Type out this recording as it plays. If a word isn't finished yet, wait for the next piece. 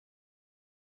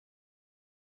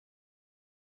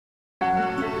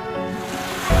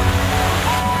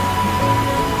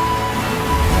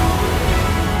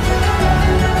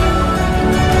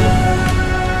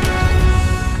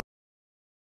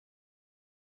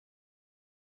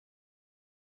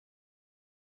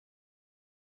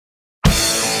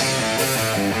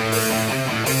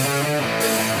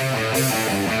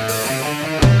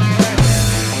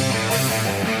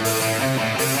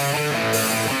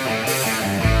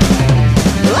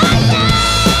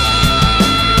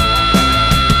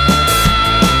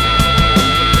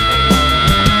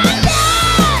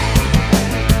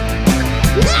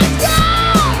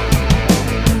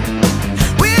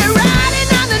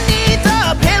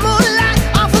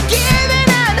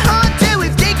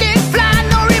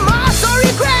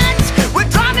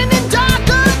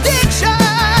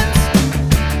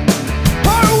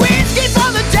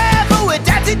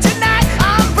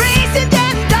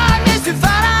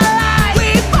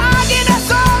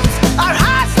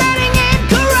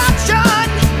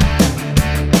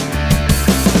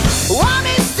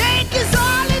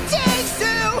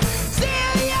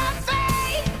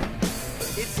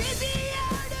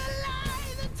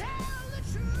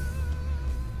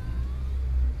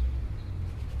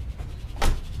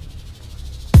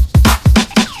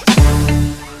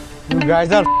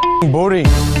guys are boring.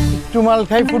 একটু মাল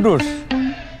খাই ফুটুস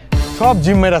সব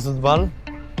জিমের আসুস বল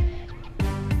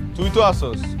তুই তো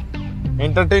আসোস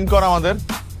এন্টারটেইন কর আমাদের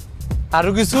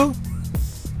আরো কিছু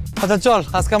আচ্ছা চল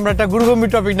আজকে আমরা একটা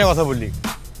গুরুগম্ভীর টপিক নিয়ে কথা বলি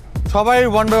সবাই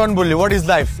ওয়ান বাই ওয়ান বলি হোয়াট ইজ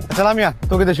লাইফ আচ্ছা লামিয়া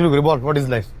তোকে দিয়ে শুরু করি বল হোয়াট ইজ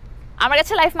লাইফ আমার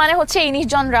কাছে লাইফ মানে হচ্ছে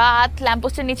 19 জন রাত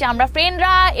ল্যাম্পপোস্টের নিচে আমরা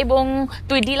ফ্রেন্ডরা এবং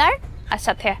তুই ডিলার আর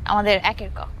সাথে আমাদের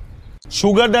একের ক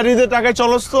সুগার ড্যাডিদের টাকায়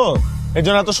চলস তো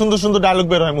এজন্য এত সুন্দর সুন্দর ডায়লগ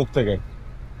বের হয় মুখ থেকে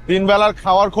তিন বেলার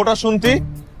খাওয়ার খোটা শুনতি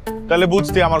তাহলে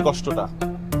বুঝতি আমার কষ্টটা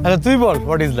আচ্ছা তুই বল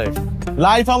হোয়াট ইজ লাইফ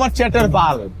লাইফ আমার চ্যাটের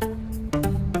বাল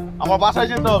আমার বাসায়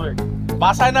যেতে হবে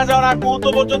বাসায় না যাওয়ার আগ মুহূর্ত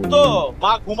পর্যন্ত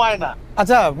মা ঘুমায় না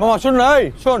আচ্ছা মামা শোন না এই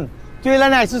শোন তুই এই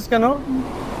লাইনে আইসিস কেন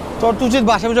তোর তো উচিত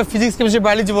বাসায় বসে ফিজিক্স কেমিস্ট্রি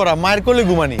বায়োলজি পড়া মায়ের কোলে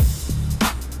ঘুমানি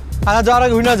আচ্ছা যাওয়ার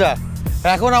আগে হুইনা যা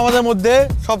এখন আমাদের মধ্যে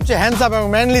সবচেয়ে হ্যান্ডসাম এবং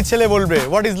ম্যানলি ছেলে বলবে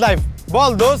হোয়াট ইজ লাইফ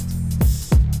বল দোস্ত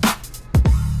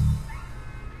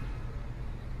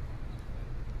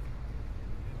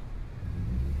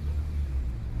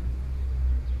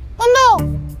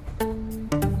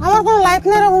আমার কোনো লাইফ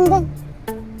নেই রে বন্ধু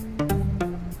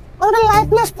আমার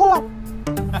লাইফলেস পোলা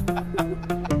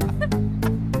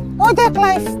ওই দেখ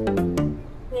লাইফ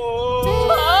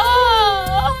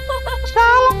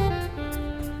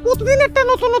প্রতিদিন একটা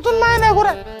নতুন নতুন মায়না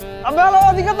করে আমরা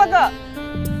ওদিকে তাকা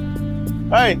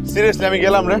এই সিরিয়াসলি আমি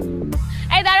গেলাম রে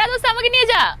এই দাঁড়া দোস্ত আমাকে নিয়ে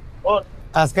যা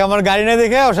আজকে আমার গাড়ি না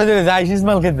দেখে ওর সাথে যাই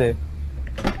শিসমাল খেতে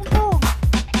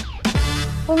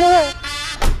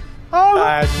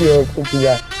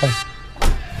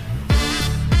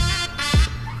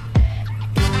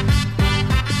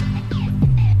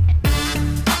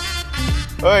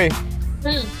ওই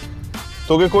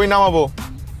তোকে কই নামাবো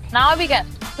নামাবি কেন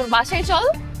তোর বাসায় চল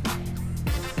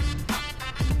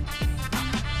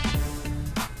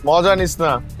মজা নিস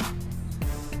না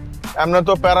এমনি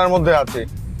তো প্যারার মধ্যে আছি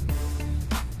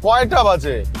কয়টা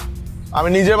বাজে আমি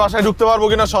নিজের বাসায় ঢুকতে পারবো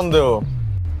কিনা সন্দেহ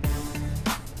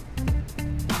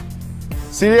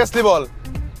সিরিয়াসলি বল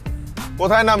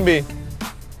কোথায় নামবি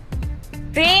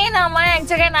ট্রেন আমার এক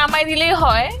জায়গায় নামাই দিলেই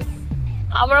হয়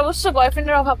আমার অবশ্য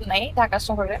বয়ফ্রেন্ডের অভাব নাই ঢাকা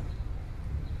শহরে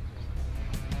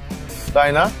তাই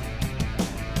না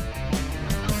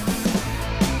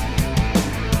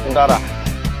দাঁড়া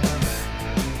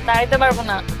দাঁড়াইতে পারবো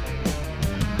না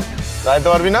দাঁড়াইতে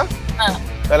পারবি না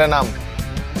তাহলে নাম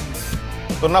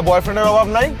তোর না বয়ফ্রেন্ডের অভাব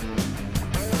নাই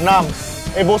নাম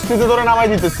এই বস্তিতে তোরে নামাই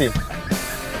দিতেছি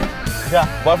যা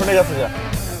বয়ফ্রেন্ডের কাছে যা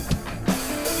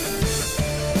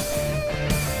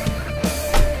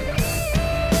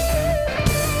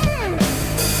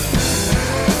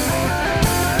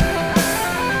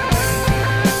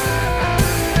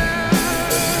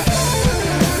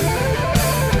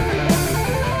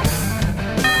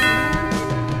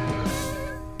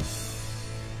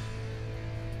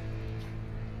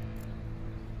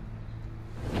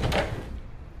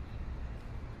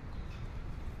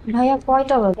ভাইয়া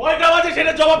কয়টা বাজে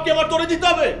সেটা জবাব কি আমার তোরে দিতে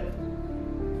হবে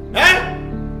হ্যাঁ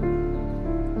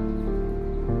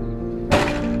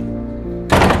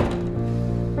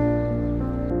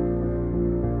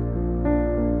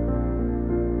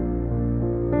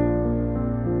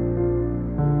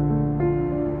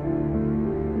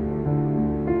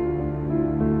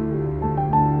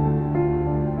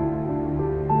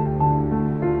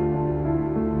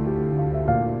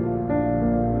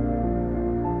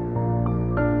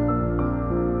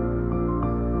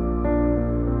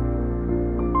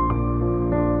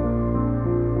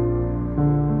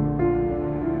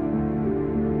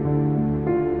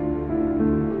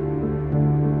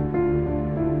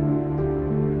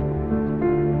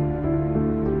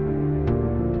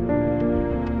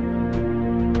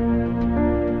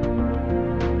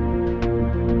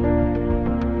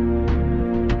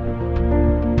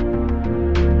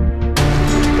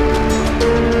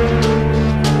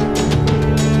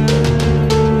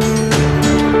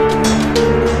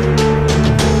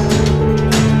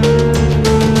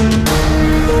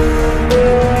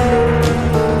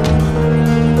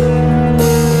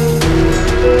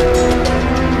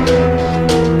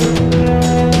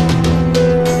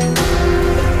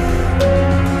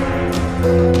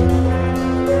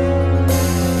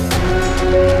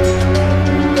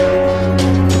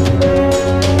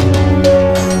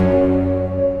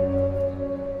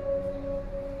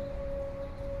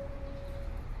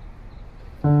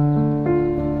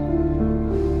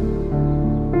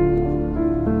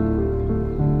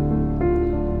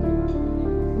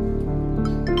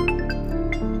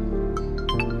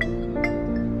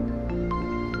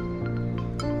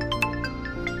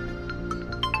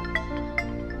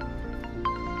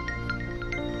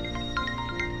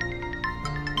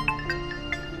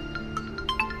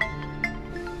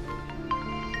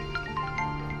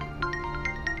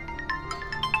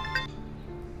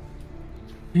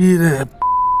রে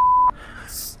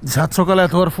সাত সকালে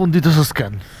এতবার ফোন দিতেছস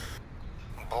কেন?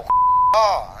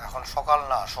 এখন সকাল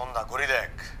না, সন্ধ্যা, ঘড়ি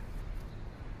দেখ।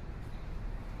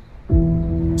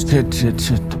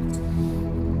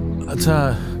 আচ্ছা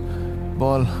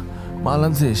বল, মাল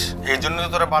আনছিস? এই জন্য তো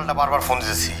তোরা পাল্টা বারবার ফোন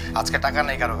দিতেছি। আজকে টাকা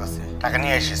নেই কারো কাছে, টাকা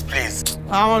নিয়ে আসিস প্লিজ।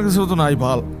 আমার কাছে তো নাই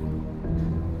ভাল।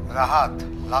 রাহাত,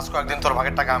 লাস্ট কয়েকদিন তোর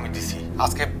ভাগের টাকা আমি দিছি,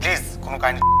 আজকে প্লিজ কোনো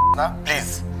কাহিনী না, প্লিজ।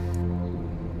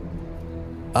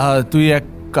 তুই এক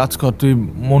কাজ কর, তুই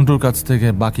মন্টুর কাছ থেকে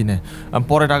বাকি নে, আমি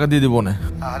পরে টাকা দিয়ে দেবো না।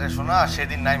 আরে শোনা,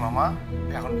 সেদিন নাই মামা,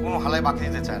 এখন কোনো হালায় বাকি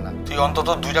দিতে চায় না। তুই অন্তত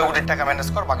 2টা কোটির টাকা ম্যানেজ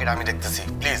কর, বাকিটা আমি দেখতেছি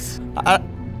প্লিজ।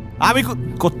 আমি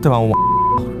করতে পারবো।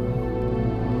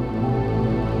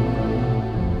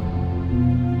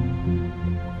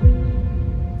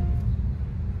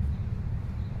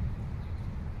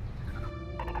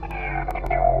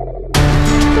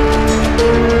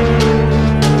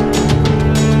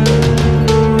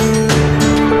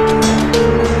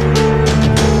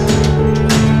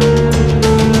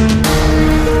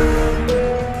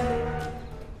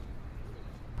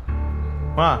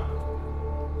 মা,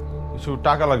 কিছু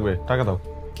টাকা লাগবে, টাকা দাও।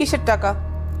 কিসের টাকা?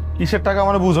 কিসের টাকা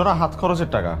মানে বুঝো না? হাত খরচের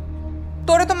টাকা।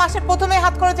 তোরে তো মাসের প্রথমে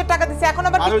হাত খরচের টাকা দিছে, এখন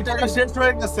আবার আর ওই টাকা শেষ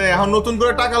হয়ে গেছে, এখন নতুন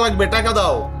করে টাকা লাগবে, টাকা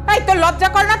দাও। এই তোর লজ্জা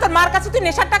করে না? তোর মার কাছে তুই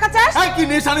নেশার টাকা চাস? এই কি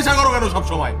নেশা নেশা করো কেন সব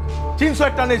সময়? 300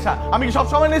 একটা নেশা, আমি কি সব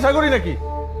সময় নেশা করি নাকি?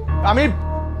 আমি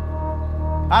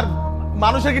আর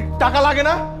মানুষের কি টাকা লাগে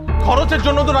না? খরচের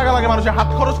জন্য তো টাকা লাগে, মানুষের হাত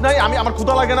খরচ নাই। আমি আমার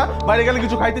ক্ষুধা লাগে না, বাইরে গেলে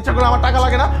কিছু খাইতে ইচ্ছা করে আমার টাকা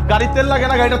লাগে না, গাড়ির তেল লাগে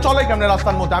না, গাড়িটা চলে কেমনে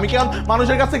রাস্তার মধ্যে? আমি কি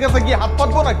মানুষের কাছে কাছে গিয়ে হাত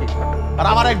পাতবো নাকি? আর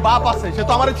আমার এক বাপ আছে, সে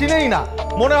তো আমার চিনেই না,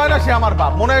 মনে হয় না সে আমার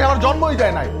বাপ, মনে হয় আমার জন্মই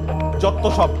যায় নাই। যত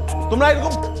সব তোমরা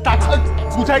এরকম টাকা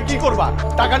গুছাই কি করবা?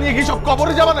 টাকা নিয়ে কি সব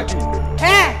কবরে যাবা নাকি?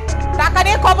 হ্যাঁ, টাকা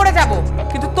নিয়ে কবরে যাব,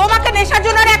 কিন্তু তোমাকে নেশার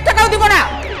জন্য আর 1 টাকাও দিব না।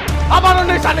 আমারও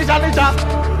নেশা নেশা নেশা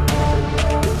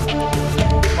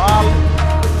মাল।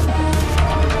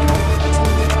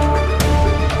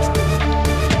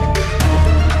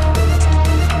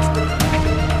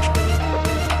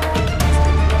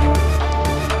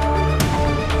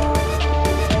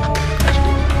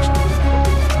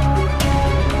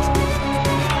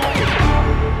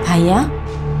 ভাইয়া,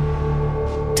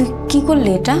 তুই কি করলি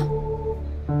এটা?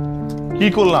 কি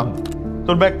করলাম?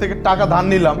 তোর ব্যাগ থেকে টাকা ধার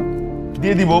নিলাম,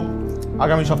 দিয়ে দিব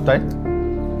আগামী সপ্তাহে।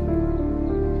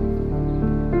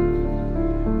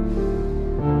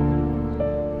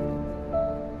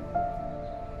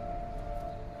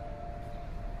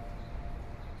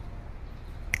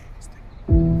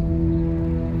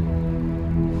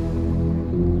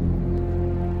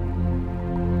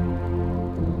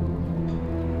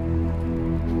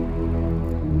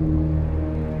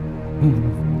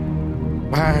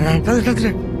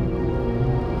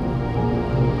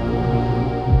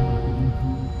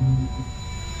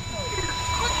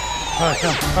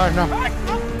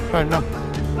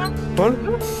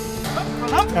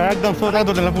 একদম সোজা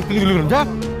ধরলাম, পুটকিগুলো যা।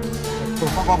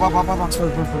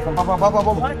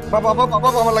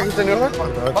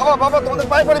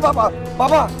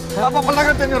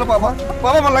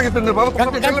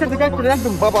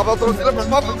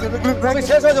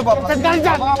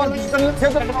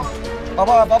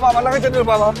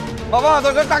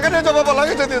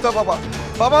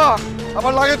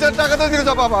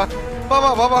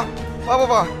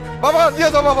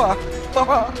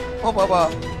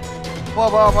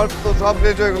 বাবা আমার তো সব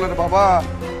শেষ হয়ে গেল রে বাবা,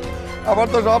 আমার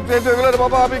তো সব শেষ হয়ে গেল রে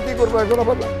বাবা। আমি কি করবো এখন?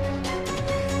 আবার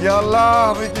ইয়া আল্লাহ,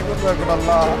 আমি কি করবো এখন?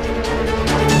 আল্লাহ,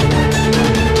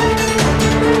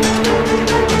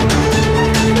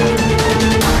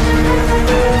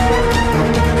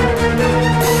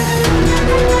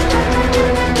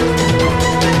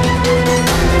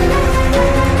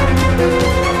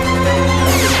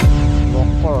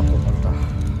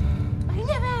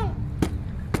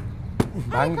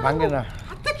 ভাঙে না,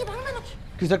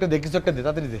 কিছু একটা দে, কিছু একটা দে,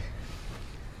 তাড়াতাড়ি দে।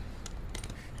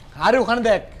 আরে ওখানে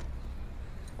দেখ।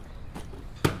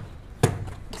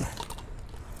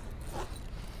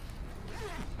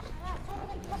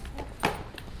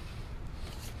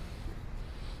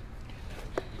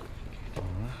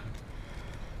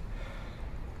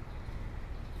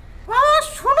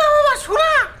 শোনা বাবা,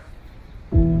 শোনা।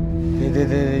 দে দে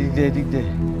দে, এদিক দে।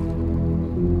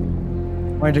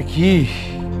 এটা কি?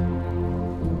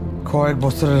 কয়েক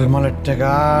বছরের মালের টাকা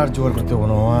আর জোগাড় করতে হবো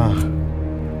না মা।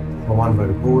 প্রমাণ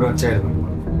পাবে, পুরা চাই,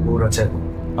 পুরা চাই।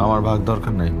 আমার ভাগ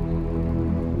দরকার নাই।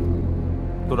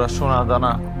 তোরা সোনা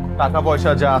দানা টাকা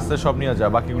পয়সা যা আছে সব নিয়ে যা,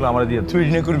 বাকিগুলো আমরা দিয়ে তুই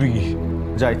ঋণে করবি কি?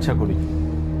 যা ইচ্ছা করি।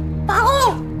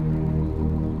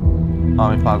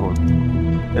 আমি পাগল,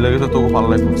 এলাকে তো তোকে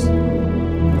পাল্লাই পড়ছি।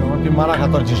 তুই মারা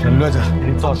খাতর চিস না, লয়ে যা।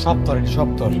 তোর সব তোর, সব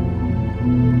তোর।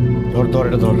 ধর ধর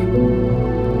এটা ধর।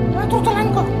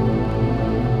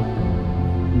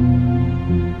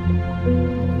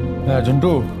 হ্যাঁ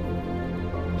ঝন্টু,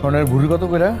 স্বর্ণের ভুড়ি কত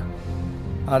করে?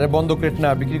 আরে বন্ধ ক্রেট না,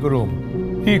 বিক্রি করুম।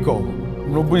 কি কও?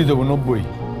 90 দেবো, 90।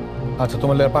 আচ্ছা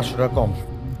তোমার লেগে 500 টাকা কম।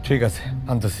 ঠিক আছে,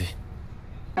 আনতেছি।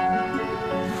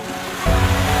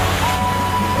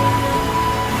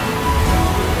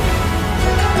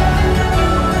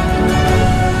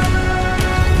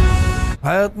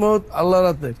 হায়াত মত আল্লাহর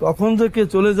হাতে, কখন থেকে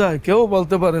চলে যায় কেউ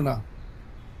বলতে পারে না।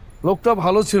 লোকটা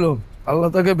ভালো ছিল, আল্লাহ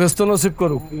তাকে ব্যস্ত নসিব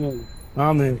করুক।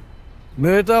 আমিন।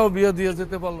 মেয়েটাও বিয়ে দিয়ে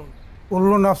যেতে পারলো।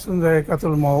 কুল্লু নাফসিন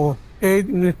যায়কাতুল মউত, এই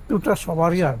মৃত্যুটা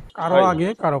সবারই, আর কারো আগে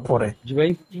কারো পরে। জি ভাই,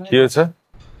 কি হয়েছে?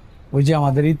 ওই যে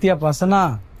আমাদের ইতিহাস আছে না,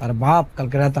 তার বাপ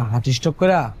কালকে রাতে হার্ট স্ট্রোক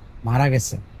করে মারা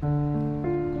গেছে।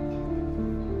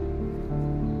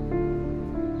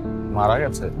 মারা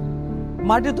গেছে?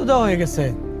 মাটি তো দেওয়া হয়ে গেছে।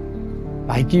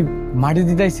 ভাই কি মাটি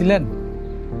দিতেছিলেন?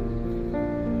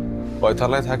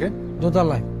 কয়তলায় থাকে?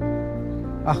 দোতলায়।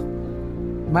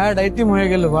 মায়েরা ইতিম হয়ে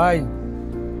গেল ভাই,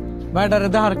 মায়েরারে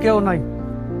দেখার কেউ নাই।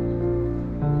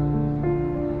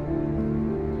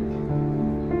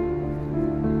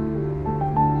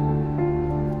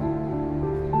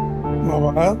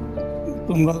 বাবা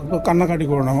তোমরা তো কান্নাকাটি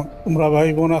করো না, তোমরা ভাই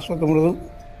বোন আসো, তোমরা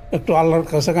একটু আল্লাহর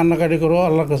কাছে কান্নাকাটি করো,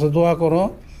 আল্লাহর কাছে দোয়া করো।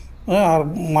 হ্যাঁ, আর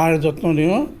মায়ের যত্ন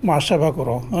নিও, মার সেবা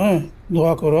করো। হ্যাঁ,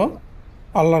 দোয়া করো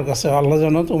আল্লাহর কাছে, আল্লাহ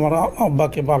যেন তোমার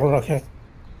আব্বাকে ভালো রাখে,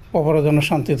 কবরে যেন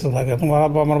শান্তিতে থাকে। তোমার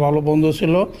আব্বা আমার ভালো বন্ধু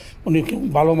ছিল, উনি খুব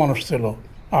ভালো মানুষ ছিল,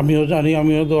 আমিও জানি,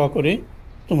 আমিও দোয়া করি।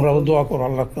 তোমরাও দোয়া করো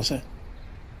আল্লাহর কাছে।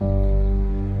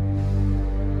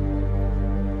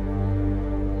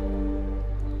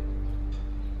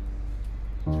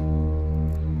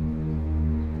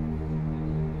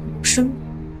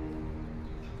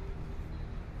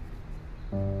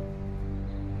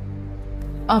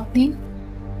 আপনি?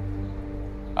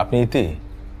 আপনি ইতি?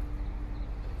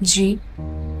 জি।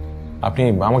 আপনি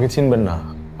আমাকে চিনবেন না।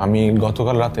 আমি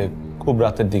গতকাল রাতে, খুব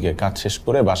রাতের দিকে কাজ শেষ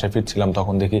করে বাসায় ফিরছিলাম,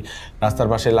 তখন দেখি রাস্তার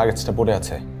পাশে লাগেজটা পড়ে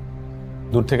আছে।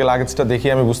 দূর থেকে লাগেজটা দেখি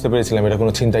আমি বুঝতে পেরেছিলাম এটা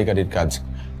কোনো ছিনতাইকারীর কাজ।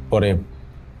 পরে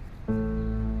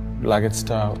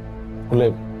লাগেজটা খুলে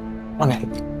মানে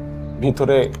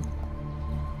ভিতরে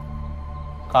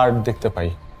কার্ড দেখতে পাই।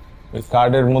 ওই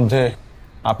কার্ডের মধ্যে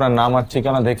আপনার নাম আর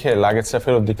ঠিকানা দেখে লাগেজটা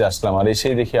ফেরত দিতে আসলাম, আর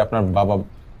এসেই দেখি আপনার বাবা।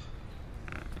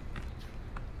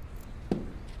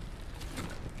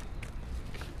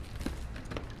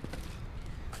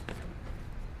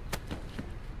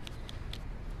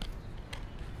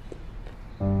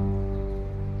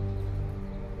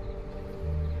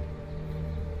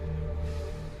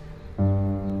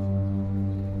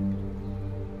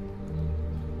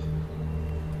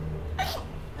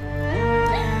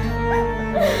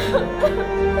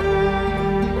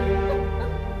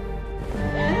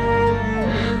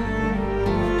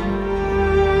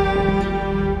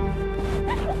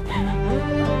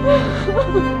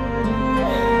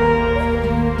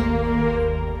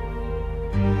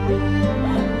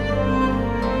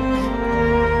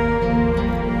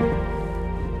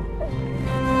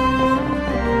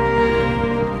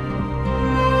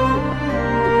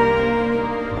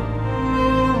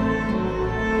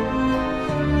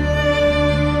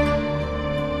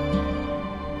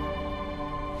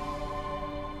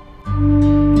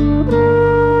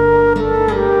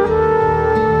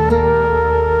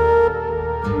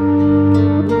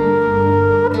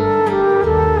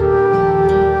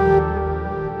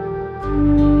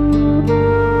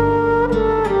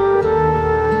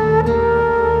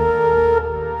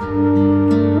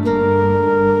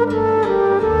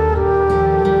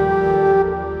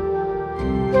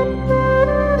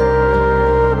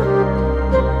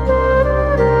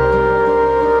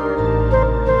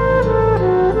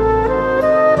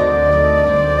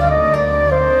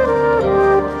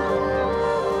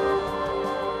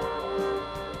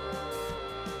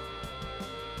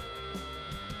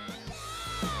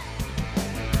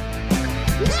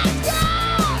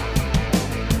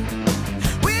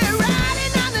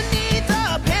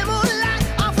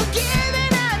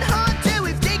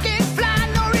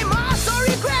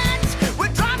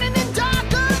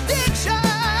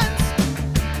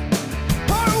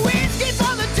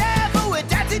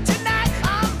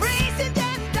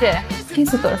 কি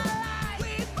তোর?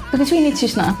 তুই কিছুই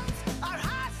নিচ্ছিস না?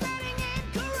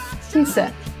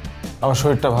 আমার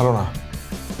শরীরটা ভালো না,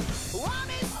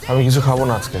 আমি কিছু খাবো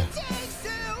না আজকে।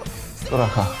 তোরা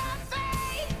খা।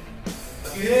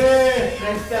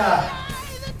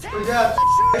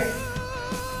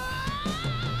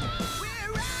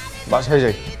 বাসায়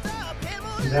যাই।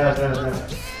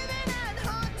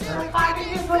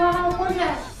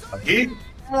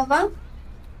 বাবা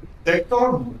দেখ তো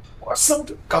আমার হোয়াটসঅ্যাপ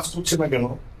কাজ করছে না কেন?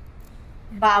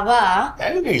 বাবা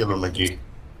হ্যাং হয়ে গেল নাকি?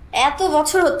 এত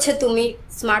বছর হচ্ছে তুমি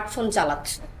স্মার্টফোন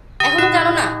চালাচ্ছ, এখনো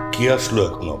জানো না? কি আসলো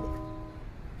এখন আবার?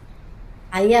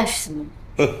 আইয়া আসছে না।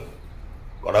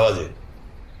 কটা বাজে?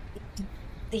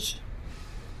 দেখি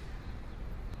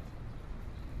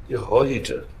কি হয়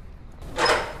এটা?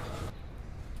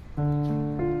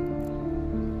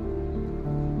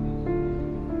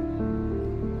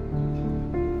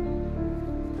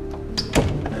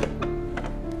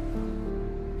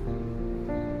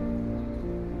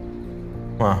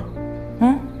 মা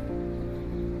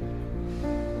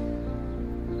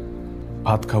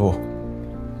ভাত খাবো।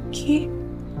 কি?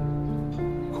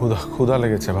 ক্ষুধা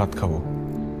লেগেছে, ভাত খাবো।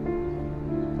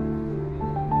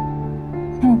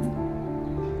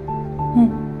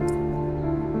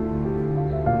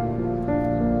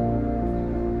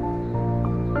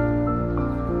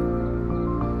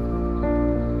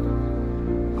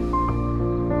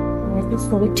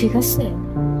 শরীর ঠিক আছে?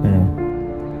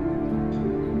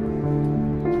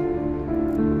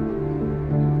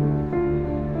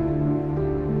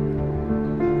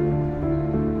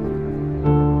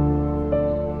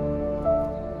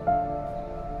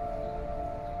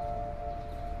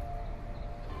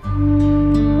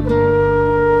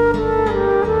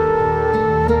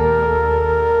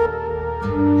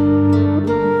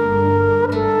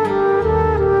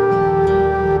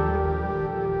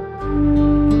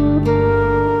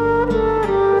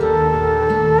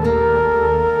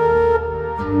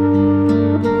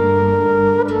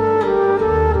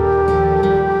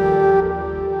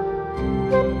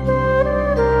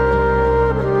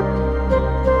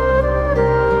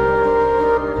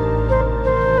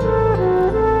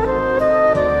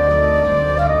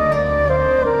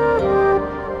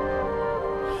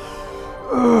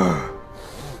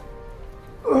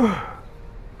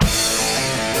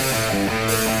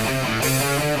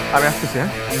 আমি আসতেছি।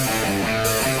 হ্যাঁ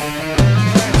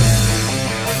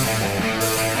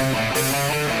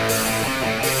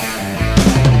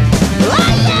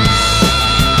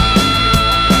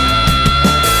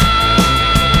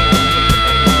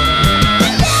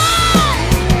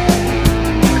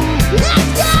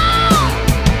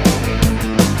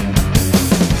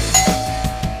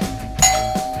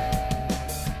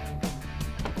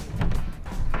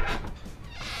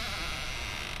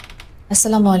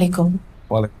আসসালামু আলাইকুম।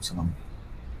 ওয়ালাইকুম আসসালাম।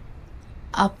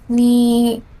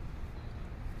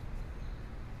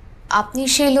 আপনি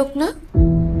সেই লোক না?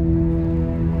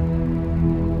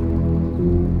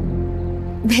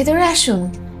 ভেতরে আসুন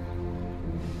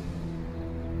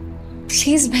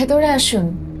প্লিজ, ভেতরে আসুন।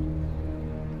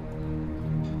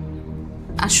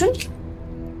 আসুন।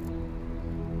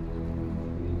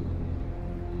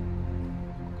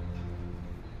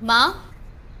 মা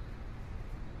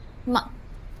মা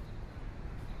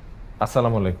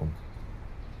আসসালামু আলাইকুম।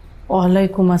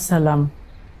 ওয়ালাইকুম আসসালাম।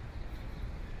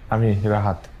 আমি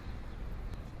রাহাত।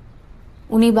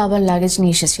 উনি বাবার লাগেজ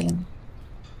নিয়ে এসেছিলেন।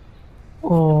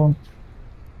 ও,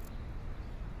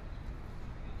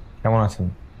 কেমন আছেন?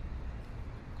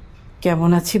 কেমন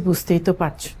আছি বুঝতেই তো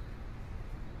পারছো,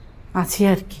 আছি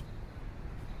আর কি।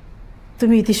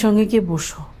 তুমি ইতির সঙ্গে গিয়ে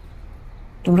বসো,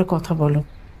 তোমরা কথা বলো,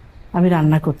 আমি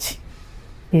রান্না করছি।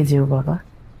 এই যেও বাবা।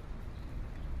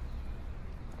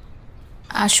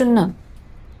 আসুন না।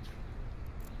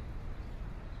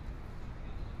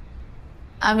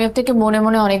 আমি আপনাকে মনে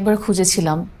মনে অনেকবার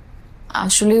খুঁজেছিলাম।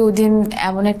 আসলে ওদিন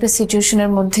এমন একটা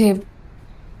সিচুয়েশনের মধ্যে।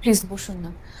 প্লিজ বসুন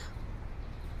না।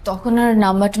 তখন আর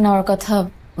নাম্বারটা নেওয়ার কথা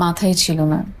মাথায় ছিল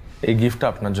না। এই গিফটটা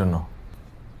আপনার জন্য।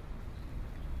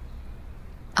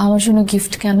 আমার জন্য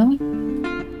গিফট কেন?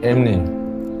 এমনি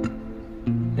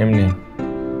এমনি।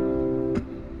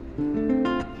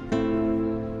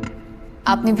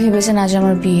 আপনি ভেবেছেন আজ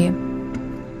আমার বিয়ে।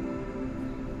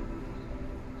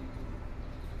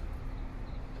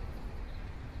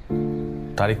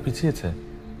 তারিখ পিছিয়েছে?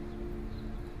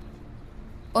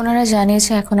 ওনারা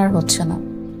জানিয়েছে এখন আর হচ্ছে না।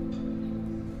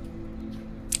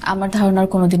 আমার ধারণার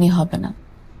কোনোদিনই হবে না।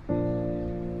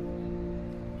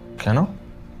 কেন?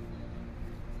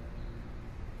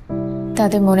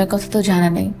 তাদের মনের কথা তো জানা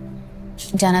নেই।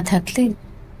 জানা থাকলে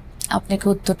আপনাকে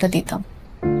উত্তরটা দিতাম।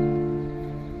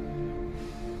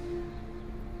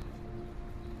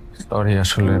 সরি,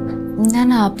 আসলে না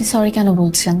না, আপনি সরি কেন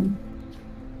বলছেন?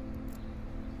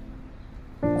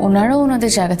 ওনারাও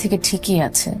ওনাদের জায়গা থেকে ঠিকই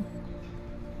আছে।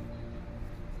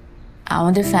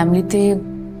 আমাদের ফ্যামিলিতে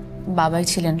বাবাই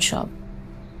ছিলেন সব।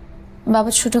 বাবা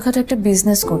ছোটখাটো একটা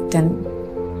বিজনেস করতেন,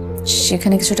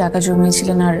 সেখানে কিছু টাকা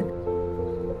জমিয়েছিলেন আর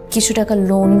কিছু টাকা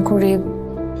লোন করে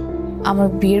আমার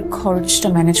বিয়ের খরচটা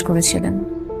ম্যানেজ করেছিলেন।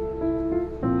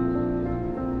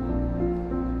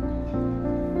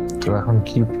 তো এখন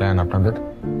কি প্ল্যান আপনাদের?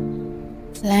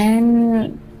 প্ল্যান,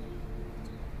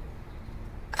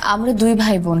 আমরা 2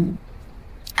 ভাই বোন,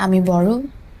 আমি বড়,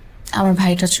 আমার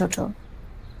ভাইটা ছোট।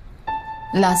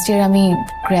 লাস্ট ইয়ার আমি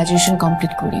গ্র্যাজুয়েশন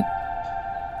কমপ্লিট করি,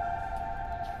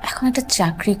 এখন একটা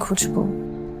চাকরি খুঁজবো।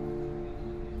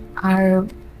 আর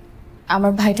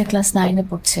আমার ভাইটা ক্লাস 9-এ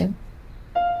পড়ছে,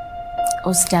 ও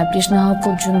স্ট্যাবলিশ না হওয়া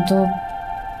পর্যন্ত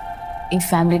এই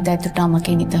ফ্যামিলির দায়িত্বটা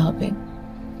আমাকেই নিতে হবে।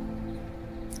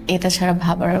 এটা ছাড়া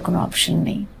ভাবার আর কোনো অপশন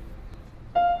নেই।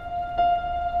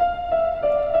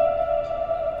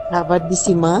 আবার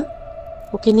দিছি মা,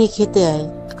 ওকে নিয়ে খেতে আয়।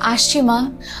 আসছি মা,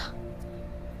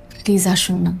 প্লিজ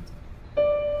আসুন না।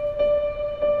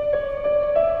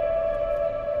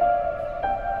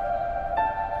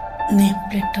 নে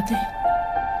প্লেটটা দে।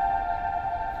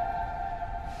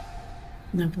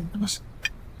 না বস।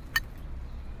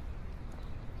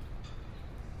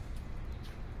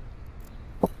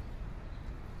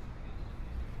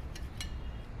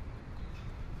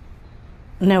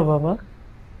 নেও বাবা,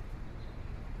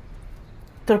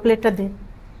 তোর প্লেটটা দে।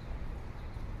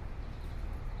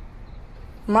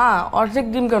 মা অর্ধেক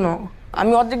ডিম কেন?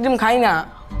 আমি অর্ধেক ডিম খাই না।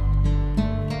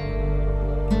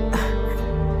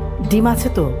 ডিম আছে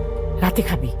তো, রাতে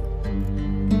খাবি।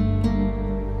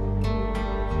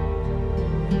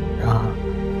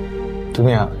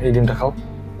 তুমি এই ডিমটা খাও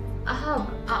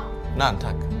না,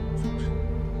 থাক।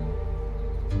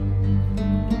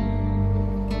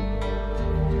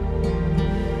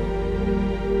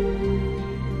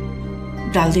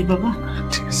 ডাল দিই বাবা।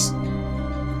 ঠিক আছে।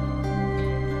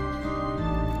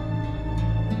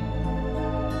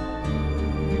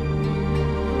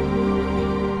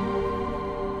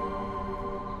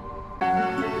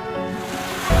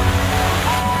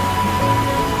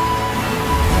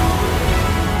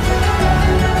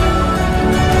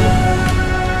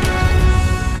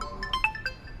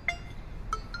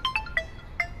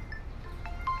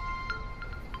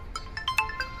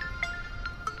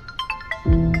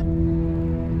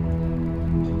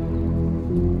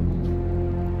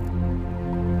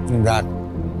 রাত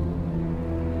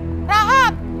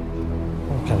রাহাত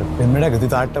কেন প্রেমেরা গতি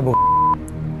তো আটটা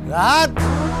রাত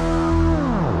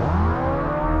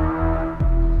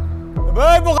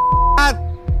ভাই রাত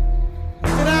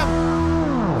নাম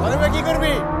ঘরে কি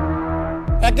করবি?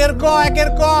 একের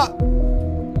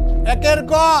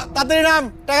ক তাড়াতাড়ি নাম,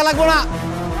 টাকা লাগবো না।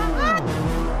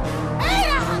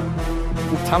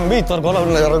 থামবি, তোর গলা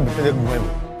উঠলে আরো ভিতরে ঘুমাইবো।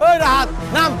 ওই রাহাত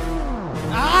নাম,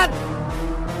 রাহাত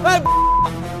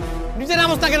নিচে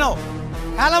নামস না কেন?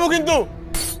 খেলামো কিন্তু।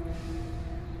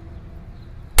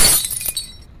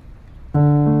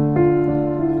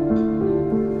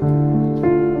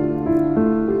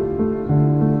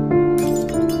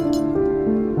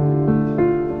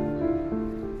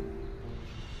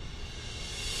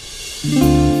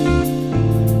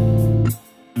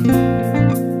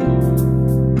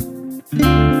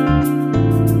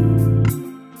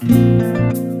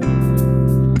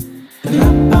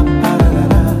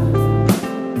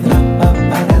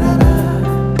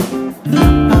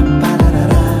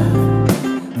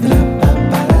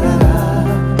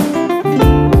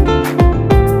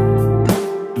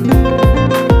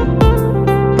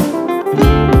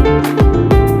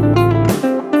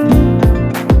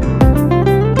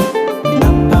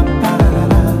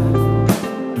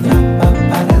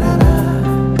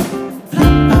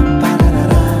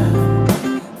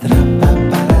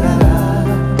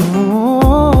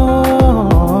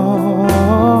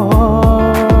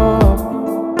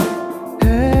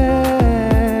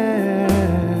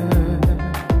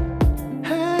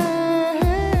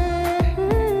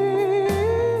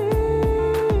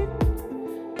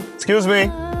 Excuse me.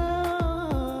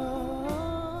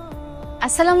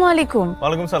 আসসালামু আলাইকুম।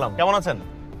 ওয়ালাইকুম সালাম। কেমন আছেন?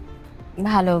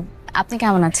 ভালো, আপনি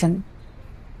কেমন আছেন?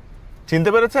 চিনতে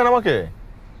পেরেছেন আমাকে?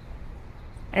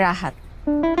 রাহাত।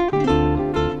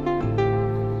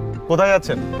 কোথায়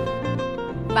যাচ্ছেন?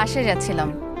 বাসায় যাচ্ছিলাম।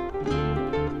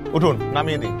 উঠুন,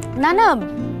 নামিয়ে দিই। না না,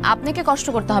 আপনাকে কষ্ট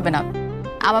করতে হবে না,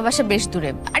 আমার বাসা বেশ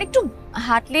দূরে, আর একটু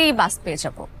হাঁটলেই বাস পেয়ে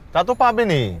যাব। তা তো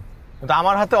পাবেনই, কিন্তু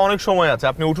আমার হাতে অনেক সময় আছে।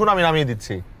 আপনি উঠুন, আমি নামিয়ে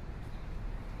দিচ্ছি।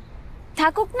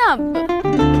 থাকুক না।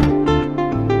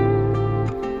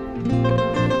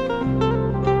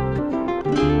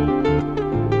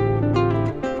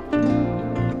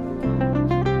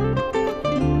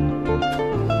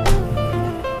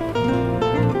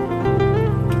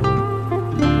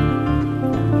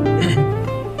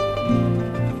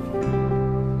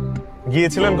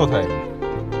 গিয়েছিলেন কোথায়?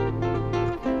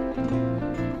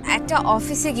 একটা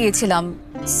অফিসে গিয়েছিলাম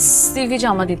সিভি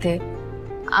জমা দিতে।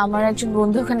 আমার একজন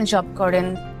বন্ধু ওখানে জব করেন,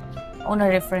 ওনার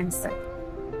রেফারেন্সে।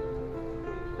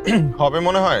 হবে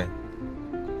মনে হয়?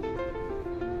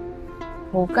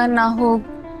 হোক আর না হোক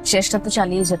চেষ্টা তো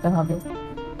চালিয়ে যেতে হবে।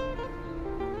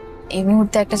 এই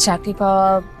মুহূর্তে একটা চাকরি পাওয়া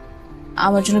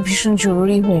আমার জন্য ভীষণ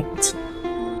জরুরি হয়ে গেছে।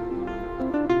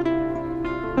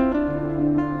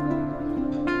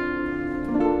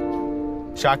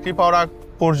 চাকরি পাওয়ার আগ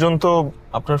পর্যন্ত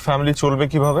আপনার ফ্যামিলি চলবে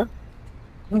কিভাবে?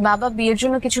 বাবা বিয়ের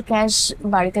জন্য কিছু ক্যাশ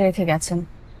বাড়িতে রেখে গেছেন,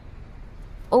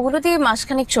 ওগুলো দিয়ে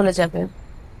মাসখানেক চলে যাবে,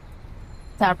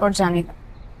 তারপর জানি না।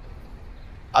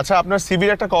 আচ্ছা, আপনার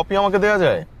সিভির একটা কপি আমাকে দেওয়া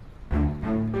যায়?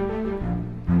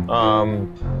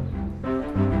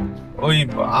 ওই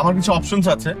আমার কিছু অপশনস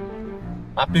আছে,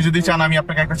 আপনি যদি চান আমি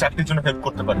আপনাকে একটা চাকরির জন্য হেল্প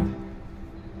করতে পারি।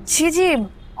 জি জি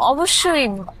অবশ্যই,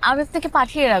 আমি আপনাকে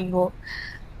পাঠিয়ে রাখবো।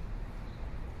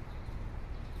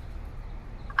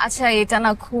 আচ্ছা, এটা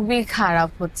না খুবই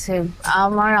খারাপ হচ্ছে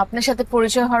আমার। আপনার সাথে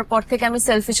পরিচয় হওয়ার পর থেকে আমি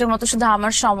সেলফিশের মতো শুধু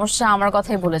আমার সমস্যা, আমার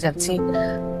কথাই বলে যাচ্ছি।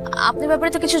 আপনার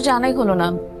ব্যাপারে তো কিছু জানাই হলো না,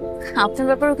 আপনার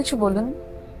ব্যাপারেও কিছু বলুন।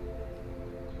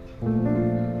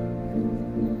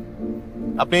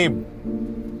 আপনি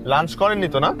লাঞ্চ করেননি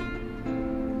তো? না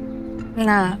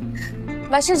না,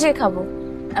 বাসায় যে খাবো,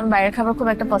 আমি বাইরের খাবার খুব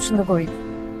একটা পছন্দ করি।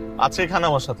 আচ্ছা, খান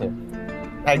আমার সাথে,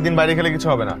 একদিন বাইরে খেলে কিছু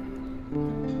হবে না।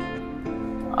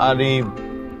 আর এই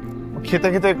খেতে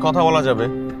খেতে কথা বলা যাবে।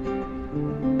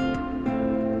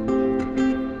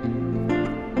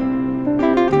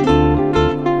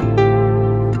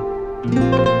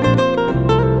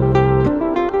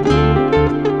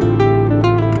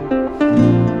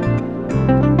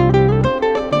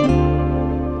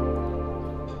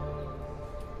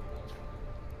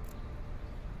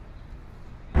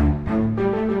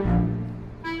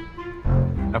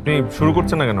 আপনি শুরু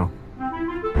করছেন না কেন?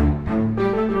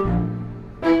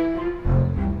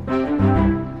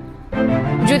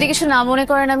 যদি কিছু না মনে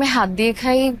করেন, আমি হাত দিয়ে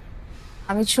খাই,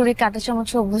 আমি ছুরি কাঁটা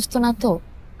চামচে অভ্যস্ত না তো।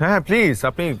 হ্যাঁ প্লিজ,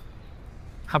 আপনি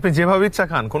আপনি যেভাবে ইচ্ছা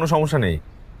খান, কোনো সমস্যা নেই,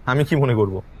 আমি কি মনে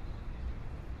করব।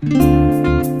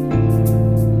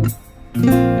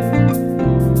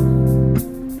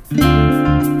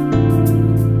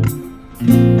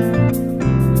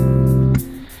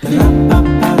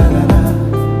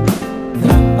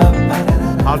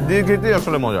 হাত দিয়ে খেতে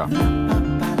আসলে মজা।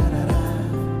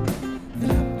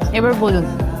 এবার বলুন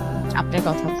আপনার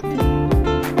কথা।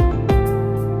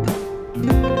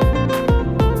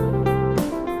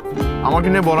 আমাকে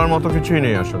নিয়ে বলার মতো কিছুই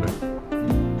নেই আসলে,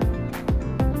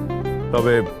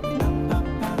 তবে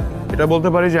এটা বলতে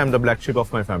পারি যে I am the black ship of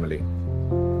my family.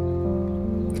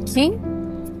 কি?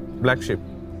 ব্ল্যাক শিপ,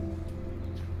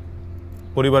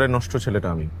 পরিবারের নষ্ট ছেলেটা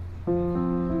আমি।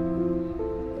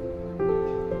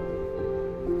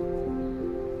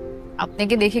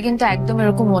 আপনাকে দেখে কিন্তু একদম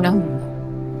এরকম মনে হয় না।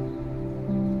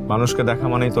 মানুষকে দেখা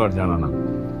মানেই তো আর জানা না।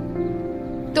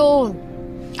 তো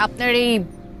আপনার এই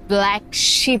ব্ল্যাক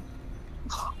শিপ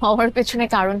হওয়ার পেছনে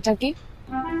কারণটা কি?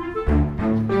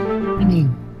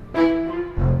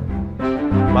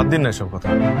 বাদ দিন না এসব কথা,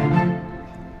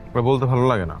 বলতে ভালো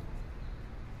লাগে না।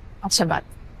 আচ্ছা বাদ।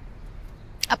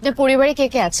 আপনার পরিবারে কে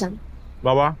কে আছেন?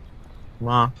 বাবা,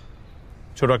 মা,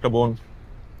 ছোট একটা বোন।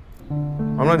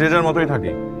 আমরা যে যার মতোই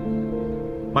থাকি,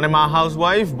 মানে মা হাউস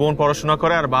ওয়াইফ, বোন পড়াশোনা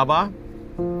করে, আর বাবা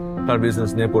তার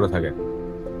বিজনেস নিয়ে পড়ে থাকে।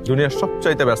 দুনিয়ার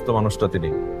সবচাইতে ব্যস্ত মানুষটা তিনি,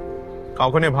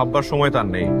 কাউকে নিয়ে ভাববার সময় তার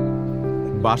নেই।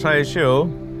 বাসায় এসেও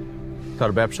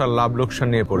তার ব্যবসার লাভ লোকসান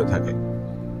নিয়ে পড়ে থাকে।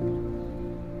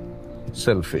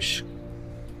 সেলফিশ।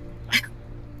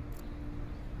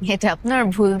 এটা আপনার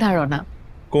ভুল ধারণা।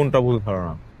 কোনটা ভুল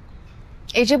ধারণা?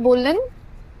 এই যে বললেন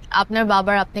আপনার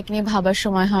বাবার আপনাকে নিয়ে ভাবার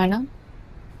সময় হয় না।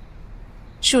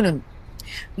 শুনুন,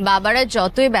 বাবারা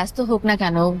যতই ব্যস্ত হোক না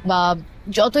কেন, বা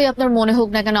যতই আপনার মনে হোক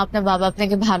না কেন আপনার বাবা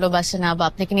আপনাকে ভালোবাসে না বা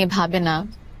আপনাকে নিয়ে ভাবে না,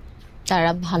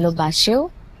 তারা ভালোবাসেও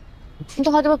কিন্তু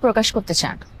হয়তো প্রকাশ করতে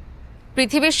চান।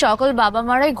 পৃথিবীর সকল বাবা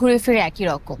মারাই ঘুরে ফিরে একই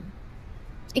রকম,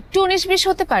 একটু 19-20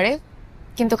 হতে পারে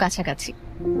কিন্তু কাছাকাছি।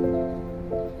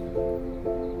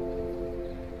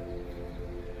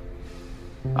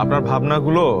 আপনার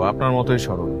ভাবনাগুলো আপনার মতোই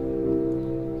সরল।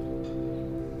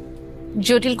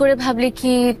 জটিল করে ভাবলে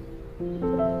কি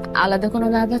আলাদা কোনো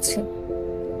লাভ আছে?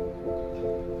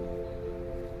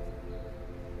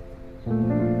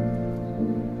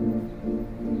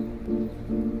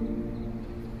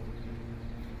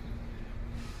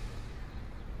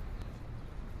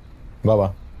 বাবা,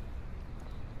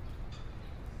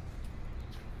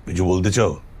 কিছু বলতে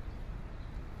চাও?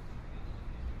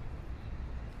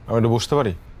 আমি একটু বসতে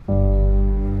পারি?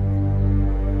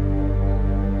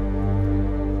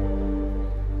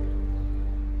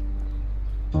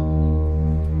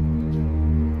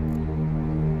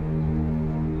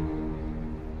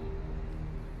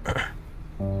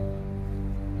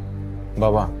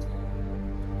 বাবা,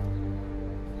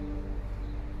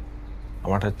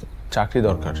 আমার একটা চাকরি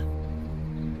দরকার,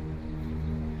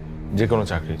 যে কোনো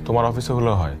চাকরি, তোমার অফিসে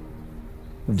হলেও হয়,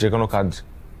 যে কোনো কাজ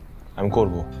আমি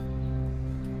করব।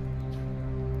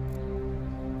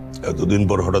 এতদিন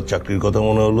পর হঠাৎ চাকরির কথা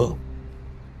মনে হলো?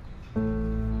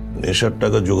 নেশার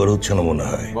টাকা জোগাড় হচ্ছে না মনে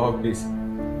হয়। বাবা প্লিজ,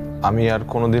 আমি আর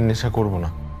কোনোদিন নেশা করব না,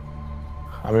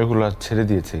 আমি ওগুলো ছেড়ে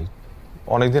দিয়েছি।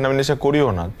 অনেকদিন আমি নেশা করিও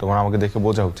না, তোমার আমাকে দেখে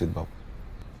বোঝা উচিত বাবা।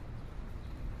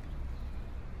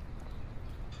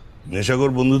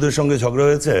 নেশাখোর বন্ধুদের সঙ্গে ঝগড়া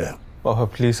হয়েছে? বাবা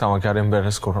প্লিজ আমাকে আর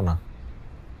এম্বারেস করো না,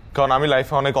 কারণ আমি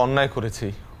লাইফে অনেক অন্যায় করেছি,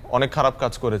 অনেক খারাপ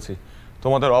কাজ করেছি,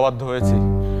 তোমাদের অবাধ্য হয়েছি,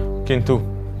 কিন্তু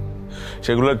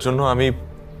সেগুলোর জন্য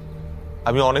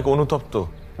আমি অনেক অনুতপ্ত।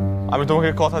 আমি তোমাকে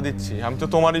কথা দিচ্ছি, আমি তো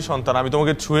তোমারই সন্তান, আমি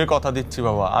তোমাকে ছুঁয়ে কথা দিচ্ছি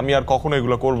বাবা, আমি আর কখনো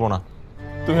এগুলো করব না।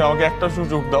 তুমি আমাকে একটা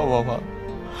সুযোগ দাও বাবা,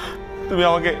 তুমি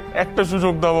আমাকে একটা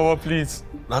সুযোগ দাও বাবা প্লিজ।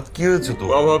 রাত কি হয়েছে তোর?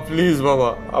 বাবা প্লিজ বাবা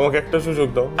আমাকে একটা সুযোগ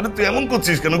দাও। আরে তুই এমন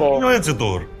করছিস কেন? কি হয়েছে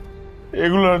তোর?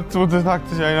 এগুলোর মধ্যে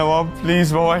থাকতে চাই না বাবা, প্লিজ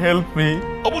বাবা হেল্প মি।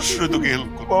 অবশ্যই তোকে হেল্প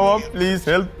করব বাবা, প্লিজ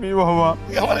হেল্প মি বাবা।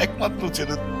 তুই আমার একমাত্র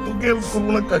ছেলে, তোকে হেল্প করবো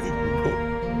না কাকে করবো?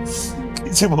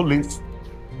 কিছু বলিস?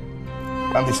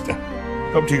 কাঁদিস না,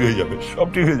 সব ঠিক হয়ে যাবে, সব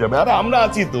ঠিক হয়ে যাবে। আরে আমরা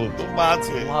আছি তো, তোর মা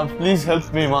আছে। মা প্লিজ হেল্প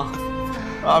মি মা।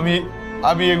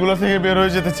 আমি এগুলো থেকে বের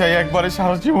হয়ে যেতে চাই একবারে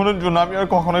সারা জীবনের জন্য। আমি আর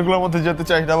কখনো এগুলোর মধ্যে যেতে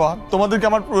চাই না। তোমাদেরকে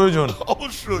আমার প্রয়োজন।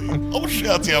 অবশ্যই অবশ্যই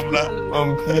আছি আমরা।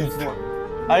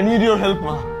 আই নিড ইউর হেল্প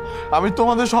মা। আমি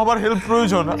তোমাদের সবার হেল্প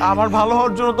প্রয়োজন। আমার ভালো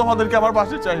হওয়ার জন্য তোমাদেরকে আমার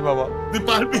পাশে চাই বাবা। তুই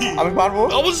পারবি? আমি পারবো,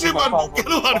 অবশ্যই পারবো।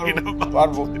 কেন পারবি না?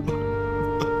 পারবো।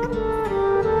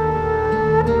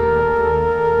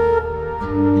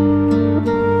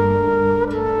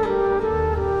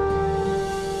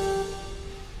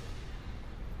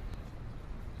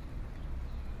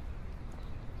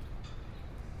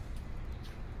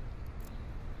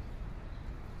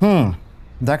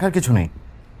 দেখার কিছু নেই,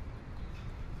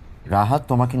 রাহাত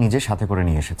তোমাকে নিজের সাথে করে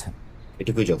নিয়ে এসেছে,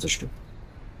 এটুকুই যথেষ্ট।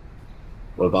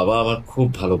 ওর বাবা আমার খুব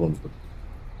ভালো বন্ধু,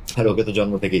 আর ওকে তো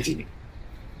জন্ম থেকেই চিনি।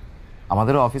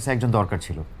 আমাদেরও অফিসে একজন দরকার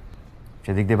ছিল,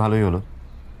 সেদিক দিয়ে ভালোই হলো।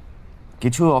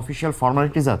 কিছু অফিসিয়াল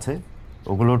ফর্মালিটিস আছে,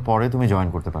 ওগুলোর পরে তুমি জয়েন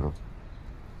করতে পারো।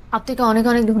 আপনাকে অনেক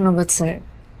অনেক ধন্যবাদ স্যার।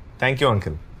 Thank you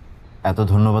uncle. এত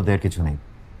ধন্যবাদ দেওয়ার কিছু নেই,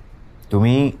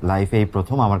 তুমি লাইফে এই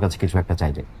প্রথম আমার কাছে কিছু একটা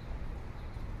চাইলে।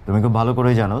 তুমি খুব ভালো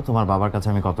করেই জানো তোমার বাবার কাছে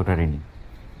আমি কতটা ঋণী।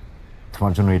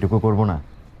 তোমার জন্য এটুকু করবো না?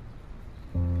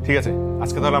 ঠিক আছে,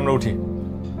 আজকে তাহলে আমরা উঠি।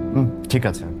 ঠিক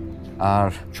আছে। আর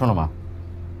শোনো মা,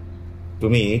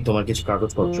 তুমি তোমার কিছু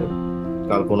কাগজপত্র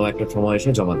কাল কোনো একটা সময় এসে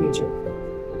জমা দিয়েছো।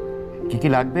 কি কি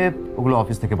লাগবে ওগুলো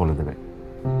অফিস থেকে বলে দেবে।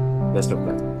 Best of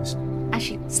luck.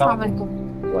 আসি। আসসালামু আলাইকুম।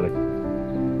 ওয়ালাইকুম।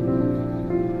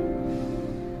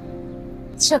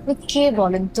 আচ্ছা, আপনি কে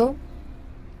বলেন তো?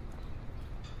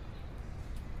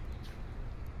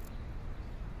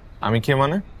 আমি কে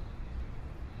মানে?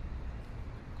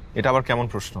 এটা আবার কেমন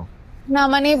প্রশ্ন? না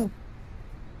মানে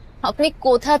আপনি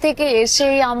কোথা থেকে এসে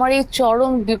আমার এই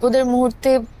চরম বিপদের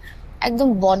মুহূর্তে একদম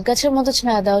বটগাছের মতো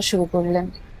ছায়া দেওয়া শুরু করলেন।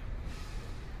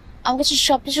 আমার কাছে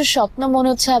সবকিছু স্বপ্ন মনে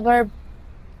হচ্ছে, আবার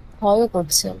ভয়ও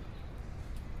করছে।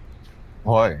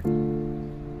 ভয়?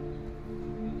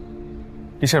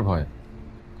 কিসের ভয়?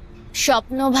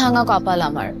 স্বপ্ন ভাঙা কপাল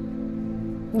আমার।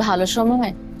 ভালো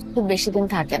সময় খুব বেশি দিন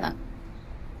থাকে না।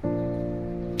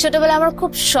 ছোটবেলায় আমার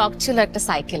খুব শখ ছিল একটা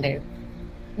সাইকেলের।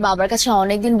 বাবার কাছে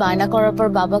অনেকদিন বায়না করার পর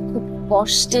বাবা খুব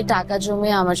কষ্টে টাকা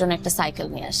জমিয়ে আমার জন্য একটা সাইকেল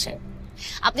নিয়ে আসে।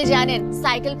 আপনি জানেন,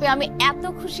 সাইকেল পেয়ে আমি এত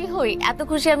খুশি হই, এত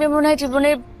খুশি আমি মনে হয় জীবনে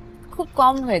খুব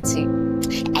কম হয়েছি।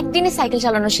 একদিনই সাইকেল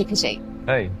চালানো শিখে যাই,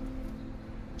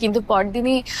 কিন্তু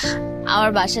পরদিনই আমার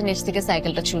বাসার নিচ থেকে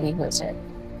সাইকেলটা চুরি হয়ে যায়।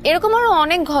 এরকম আরো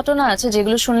অনেক ঘটনা আছে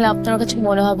যেগুলো শুনলে আপনার কাছে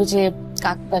মনে হবে যে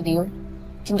কাকতালীয়,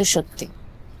 কিন্তু সত্যি।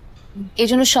 এই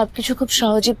জন্য সবকিছু খুব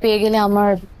সহজে পেয়ে গেলে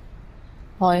আমার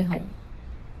ভয় হয়।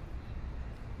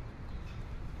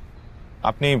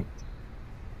 আপনি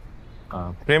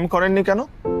প্রেম করেননি কেন?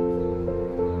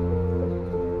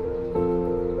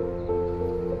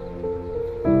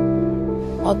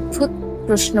 অদ্ভুত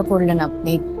প্রশ্ন করলেন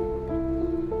আপনি।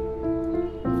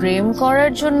 প্রেম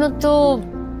করার জন্য তো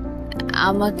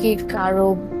আমাকে কারো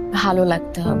ভালো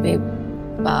লাগতে হবে,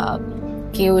 বা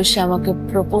কেউ এসে আমাকে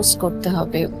প্রপোজ করতে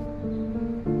হবে,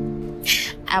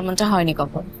 এমনটা হয়নি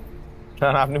কখন।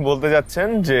 আপনি বলতে যাচ্ছেন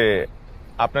যে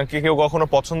আপনাকে কেউ কখনো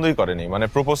পছন্দই করেনি, মানে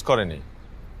প্রপোজ করেনি?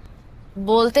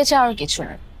 বলতে চাওয়ার কিছু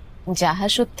না, যাহা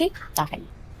সত্যি তাহাই।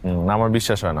 আমার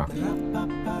বিশ্বাস হয় না।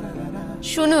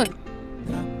 শুনুন,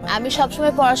 আমি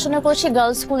সবসময় পড়াশোনা করছি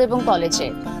গার্লস স্কুল এবং কলেজে।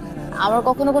 আমার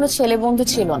কখনো কোনো ছেলে বন্ধু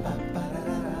ছিল না।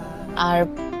 আর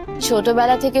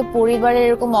ছোটবেলা থেকে পরিবারের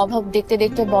এরকম অভাব দেখতে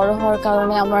দেখতে বড় হওয়ার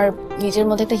কারণে আমার নিজের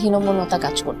মধ্যে একটা হীনমন্যতা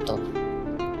কাজ করতো।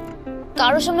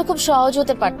 কারোর সামনে খুব সহজ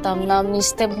হতে পারতাম না,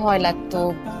 মিশতে ভয় লাগতো,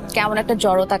 কেমন একটা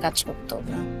জড়তা কাজ করতো।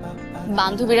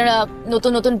 বান্ধবীরা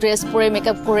নতুন নতুন ড্রেস পরে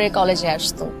মেকআপ করে কলেজে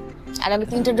আসতো, আর আমি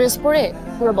 3টে ড্রেস পরে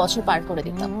পুরো বছর পার করে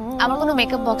দিতাম। আমার কোনো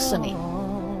মেকআপ বক্সও নেই।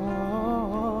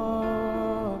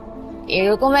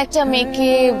 এরকম একটা মেয়েকে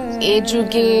এই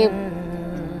যুগে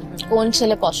কোন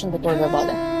ছেলে পছন্দ করবে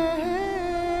বলে?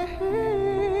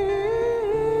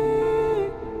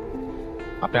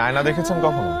 আপনি আয়না দেখেছেন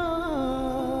কখনো?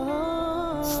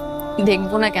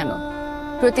 দেখবো না কেন,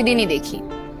 প্রতিদিনই দেখি।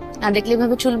 আর দেখলে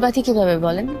ভাবে চুল বাঁধি কিভাবে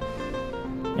বলেন?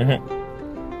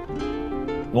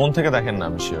 মন থেকে দেখেন না,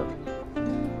 আমি শিওর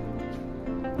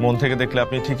মন থেকে দেখলে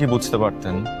আপনি ঠিকই বুঝতে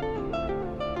পারতেন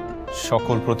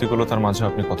সকল প্রতিকূলতার মাঝে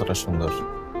আপনি কতটা সুন্দর।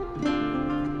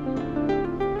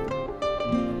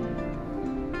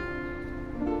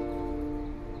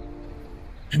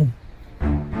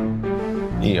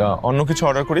 অন্য কিছু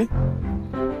অর্ডার করি?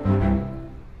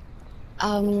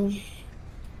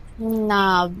 না,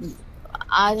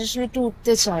 আজ আসলে একটু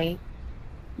উঠতে চাই।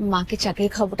 মাকে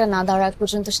চাকরির খবরটা না দেওয়ার আগ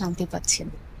পর্যন্ত শান্তি পাচ্ছি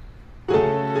না।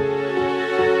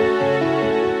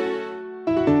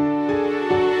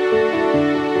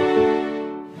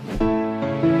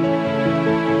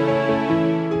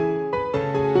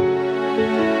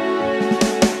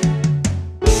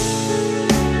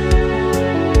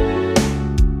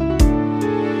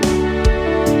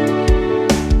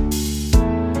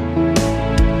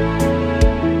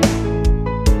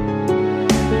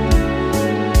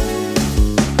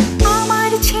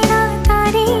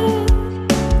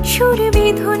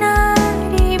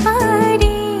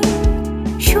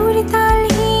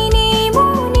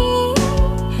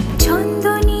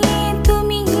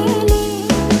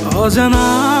 অজানা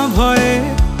ভয়ে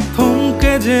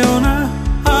থমকে যেও না,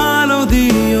 আলো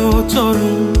দিও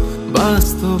চরম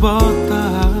বাস্তবতা।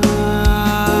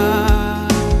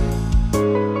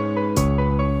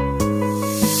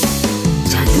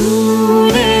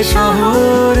 জাদুরে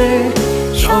শহরে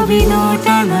সবই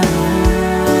নটানা,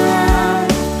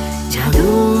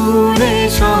 জাদুরে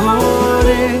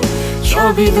শহরে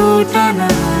সবই দোটানা,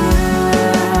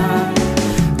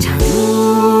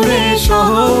 জাদুরে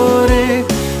শহরে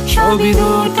সবই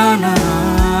দোটানা,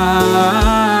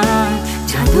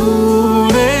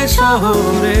 জাদুরে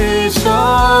শহরে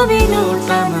সবই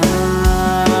দোটানা।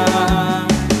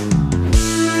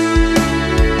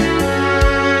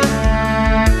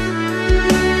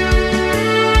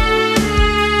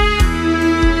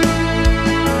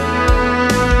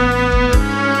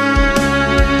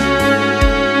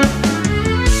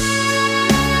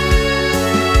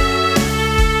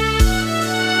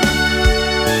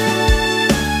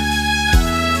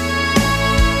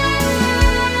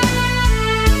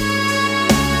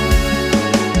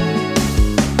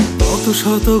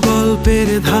 শত গল্পের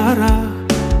ধারা,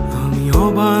 আমি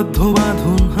অবাধ্য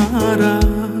বাঁধন হারা,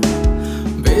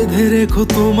 বেঁধে রেখো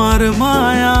তোমার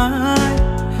মায়ায়,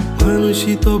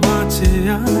 মানুষই তো বাঁচে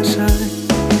আশায়।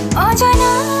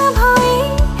 অজানা ভয়ে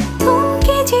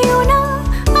থমকে যেও না,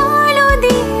 আলো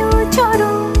দিও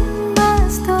চরম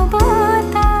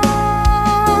বাস্তবতা।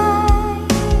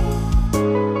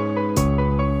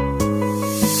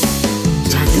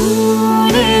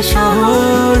 জাদুরে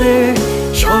শহরে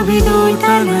সবই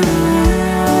দোটানা,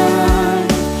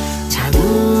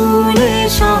 জাদুরে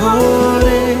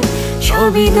শহরে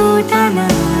সবই দোটানা,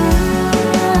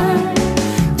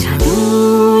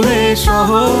 জাদুরে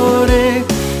শহরে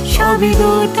সবই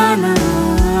দোটানা,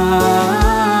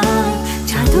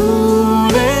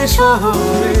 জাদুরে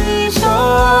শহরে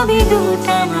সবই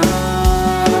দোটানা।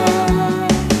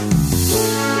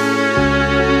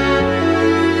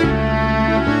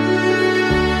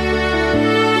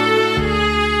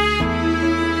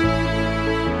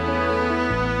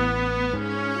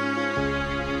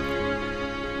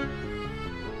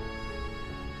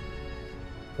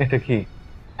 এটা কি?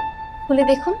 খুলে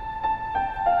দেখুন।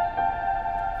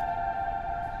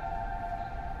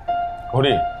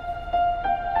 ঘড়ি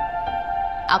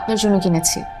আপনার জন্য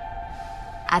কিনেছি।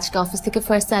 আজকে অফিস থেকে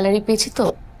ফার্স্ট স্যালারি পেয়েছি তো,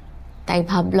 তাই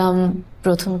ভাবলাম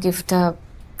প্রথম গিফটটা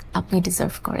আপনি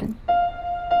ডিজার্ভ করেন।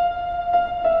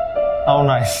 How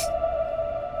nice,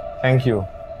 thank you.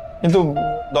 কিন্তু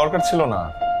দরকার ছিল না।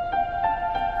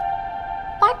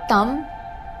 পারতাম,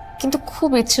 কিন্তু খুব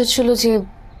ইচ্ছে ছিল যে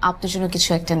আপনার জন্য কিছু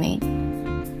একটা নেই।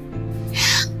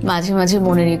 মাঝে মাঝে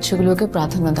মনের ইচ্ছেগুলোকে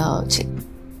প্রাধান্য দেওয়া উচিত।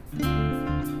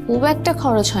 খুব একটা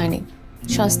খরচ হয়নি,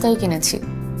 সস্তায় কিনেছি।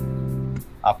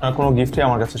 আপনার কোনো গিফটই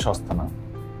আমার কাছে সস্তা না।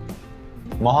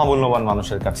 মহামূল্যবান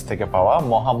মানুষের কাছ থেকে পাওয়া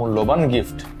মহামূল্যবান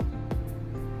গিফট।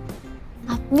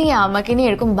 আপনি আমাকে নিয়ে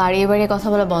এরকম বাড়িয়ে বাড়িয়ে কথা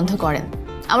বলা বন্ধ করেন,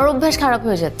 আমার অভ্যাস খারাপ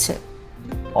হয়ে যাচ্ছে।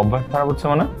 অভ্যাস খারাপ হচ্ছে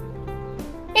মানে?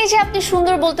 এই যে আপনি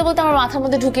সুন্দর বলতে বলতে আমার মাথার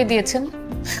মধ্যে ঢুকিয়ে দিয়েছেন।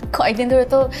 কয়েকদিন ধরে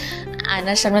তো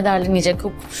আয়নার সামনে দাঁড়ালে নিজে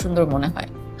খুব সুন্দর মনে হয়।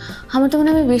 আমার তো মনে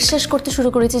হয় আমি বিশ্বাস করতে শুরু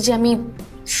করেছি যে আমি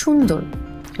সুন্দর।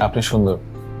 আপনি সুন্দর।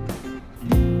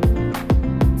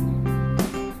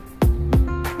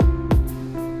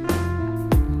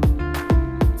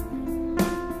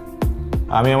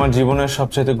 আমি আমার জীবনের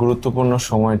সবচেয়ে গুরুত্বপূর্ণ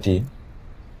সময়টি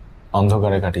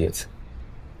অন্ধকারে কাটিয়েছি।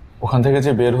 ওখান থেকে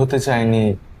যে বের হতে চাইনি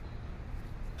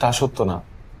তা সত্য না।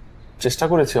 চেষ্টা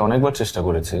করেছি, অনেকবার চেষ্টা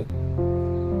করেছি,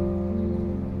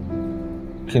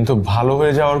 কিন্তু ভালো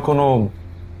হয়ে যাওয়ার কোনো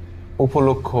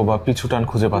উপলক্ষ বা পিছুটান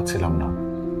খুঁজে পাচ্ছিলাম না।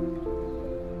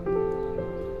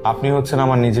 আপনি হচ্ছেন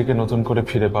আমার নিজেকে নতুন করে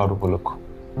ফিরে পাওয়ার উপলক্ষ।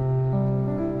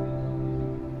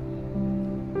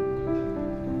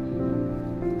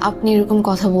 আপনি এরকম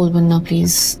কথা বলবেন না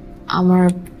প্লিজ। আমার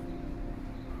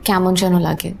কেমন যেন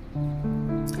লাগে।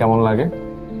 কেমন লাগে?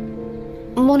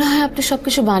 মনে হয় আপনি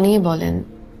সবকিছু বানিয়ে বলেন,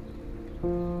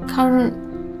 কারণ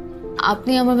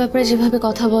আপনি আমার ব্যাপারে যেভাবে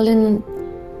কথা বলেন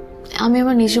আমি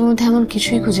আমার নিজের মধ্যে এমন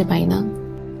কিছুই খুঁজে পাই না।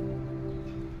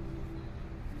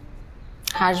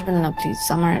 হাসবেন না প্লিজ,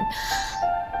 আমার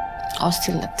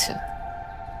অস্থির লাগছে।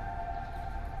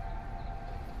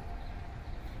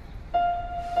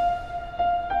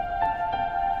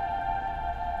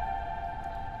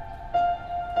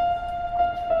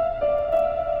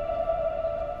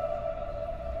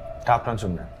 আপনার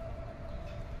জন্য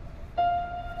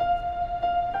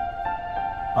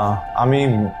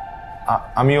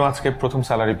আমিও আজকে প্রথম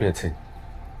স্যালারি পেয়েছি,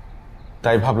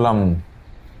 তাই ভাবলাম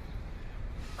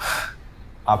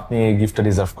আপনি এই গিফটটা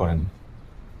ডিজার্ভ করেন।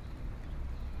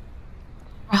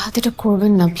 রাহাত, এটা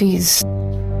করবেন না প্লিজ।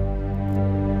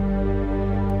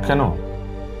 কেন?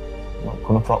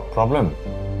 কোনো প্রবলেম?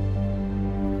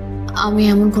 আমি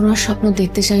এমন কোনো স্বপ্ন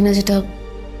দেখতে চাই না যেটা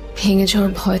ভেঙে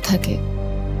যাওয়ার ভয় থাকে।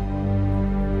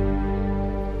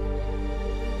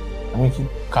 আমি কি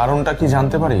কারণটা কি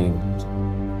জানতে পারি?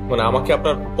 মানে আমাকে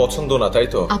আপনার পছন্দ না, তাই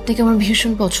তো? আপনাকে আমার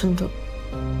ভীষণ পছন্দ,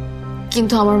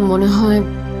 কিন্তু আমার মনে হয়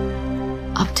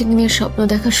আপনি নিয়ে স্বপ্ন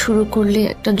দেখা শুরু করলে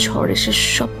একটা ঝড় এসে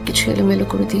সবকিছু এলোমেলো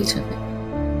করে দিয়ে যাবে।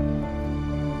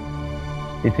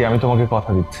 ইতি, আমি তোমাকে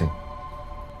কথা দিচ্ছি,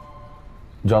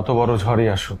 যত বড় ঝড়ই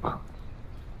আসুক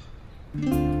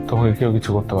তোমাকে কেউ কিছু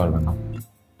করতে পারবে না,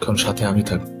 কারণ সাথে আমি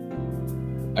থাকব।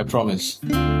 I promise.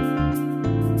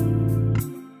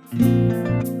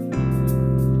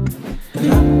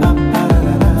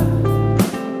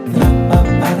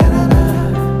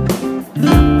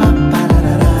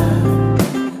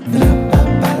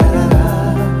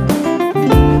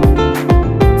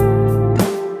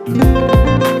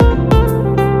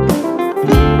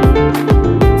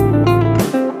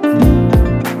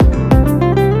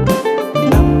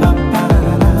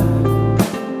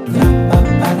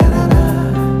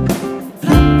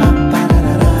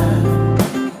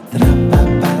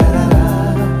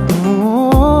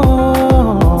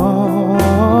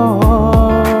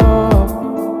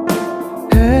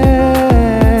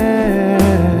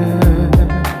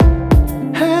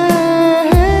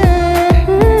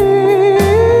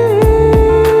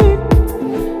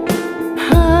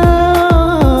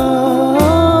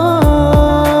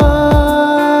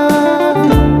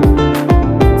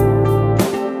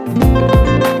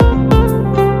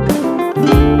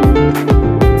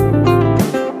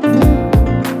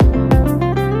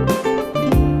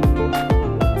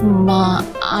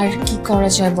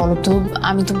 বলতো,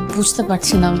 আমি তো বুঝতে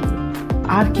পারছি না।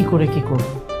 আর কি করে কি করব?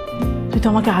 তুই তো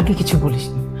আমাকে আগে কিছু বলিস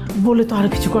নি, বলে তো আরো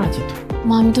কিছু করা যেত।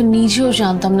 মা, আমি তো নিজেও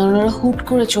জানতাম না, ওনারা হুট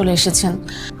করে চলে এসেছেন।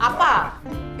 আপা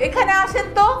এখানে আসেন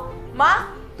তো। মা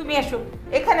তুমি এসো,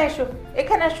 এখানে এসো,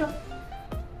 এখানে এসো।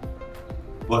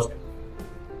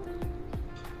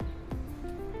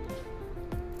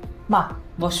 মা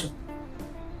বসো।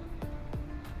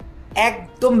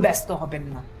 একদম ব্যস্ত হবেন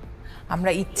না,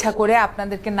 আমরা ইচ্ছা করে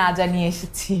আপনাদেরকে না জানিয়ে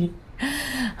এসেছি।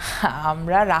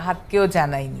 আমরা রাহাতকেও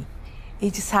জানাইনি, এই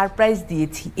যে সারপ্রাইজ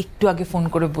দিয়েছি, একটু আগে ফোন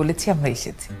করে বলেছি আমরা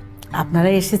এসেছি। আপনারা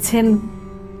এসেছেন,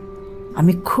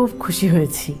 আমি খুব খুশি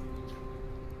হয়েছি।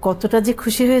 কতটা যে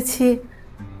খুশি হয়েছি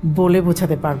বলে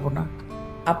বোঝাতে পারবো না।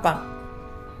 আপা,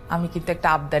 আমি কিন্তু একটা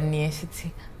আবদার নিয়ে এসেছি,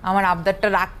 আমার আবদারটা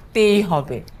রাখতেই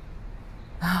হবে।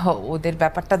 ওদের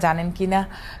ব্যাপারটা জানেন কি না,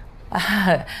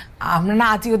 আমরা না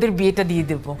আজই ওদের বিয়েটা দিয়ে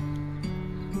দেব।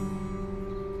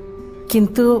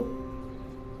 কিন্তু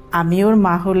আমি ওর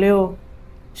মা হলেও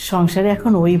সংসারে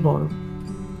এখন ওই বড়।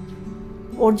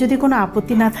 ওর যদি কোনো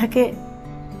আপত্তি না থাকে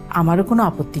আমারও কোনো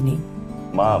আপত্তি নেই।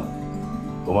 মা,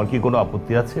 তোমার কি কোনো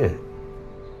আপত্তি আছে?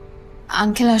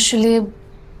 আঙ্কেল, আসলে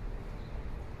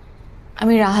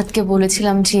আমি রাহাতকে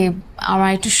বলেছিলাম যে আমার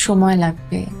একটু সময়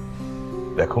লাগবে।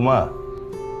 দেখো মা,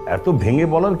 এত ভেঙে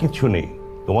বলার কিছু নেই,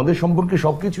 তোমাদের সম্পর্কে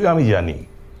সবকিছুই আমি জানি।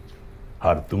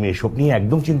 আর তুমি এসব নিয়ে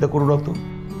একদম চিন্তা করো না তো।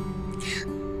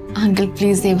 আঙ্কেল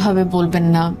প্লিজ এভাবে বলবেন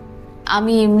না,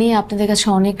 আমি এমনি আপনাদের কাছে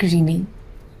অনেক ঋণী।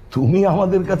 তুমি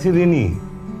আমাদের কাছে ঋণী?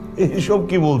 এসব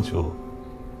কি বলছো?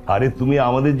 আরে তুমি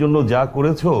আমাদের জন্য যা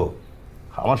করেছো,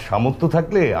 আমার সামর্থ্য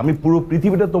থাকলে আমি পুরো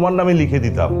পৃথিবীটা তোমার নামে লিখে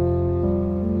দিতাম।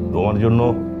 তোমার জন্য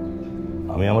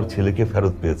আমি আমার ছেলেকে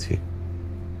ফেরত পেয়েছি,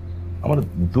 আমার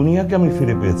দুনিয়াকে আমি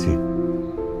ফিরে পেয়েছি।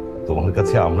 তোমার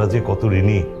কাছে আমরা যে কত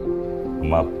ঋণী।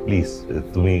 মা প্লিজ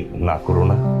তুমি না করো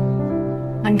না।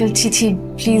 আঙ্কেল চিঠি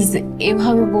প্লিজ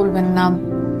এভাবে বলবেন না,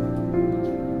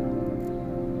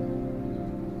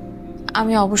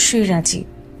 আমি অবশ্যই রাজি।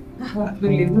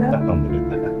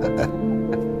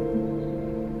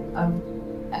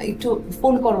 একটু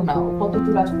ফোন করো না, কত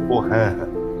দূর আসবে? ও হ্যাঁ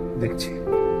হ্যাঁ দেখছি।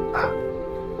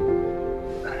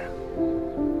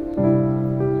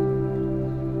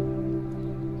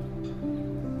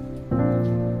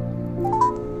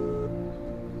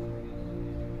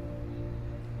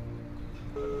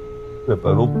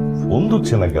 ফোন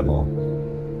ধরছে না কেন?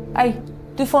 এই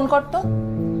তুই ফোন কর তো।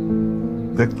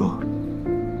 দেখতো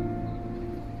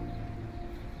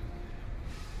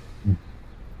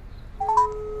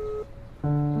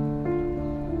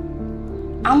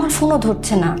আমার ফোনও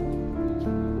ধরছে না।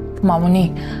 মামুনি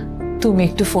তুমি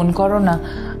একটু ফোন করো না,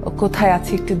 কোথায়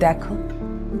আছে একটু দেখো।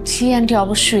 জি আন্টি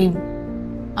অবশ্যই,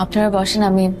 আপনারা বসেন,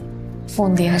 আমি ফোন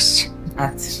দিয়ে আসছি।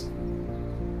 আচ্ছা।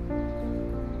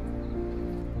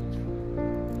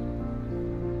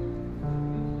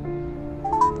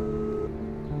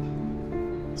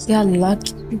 আল্লাহ,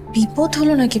 বিপদ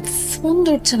হলো নাকি? ফোন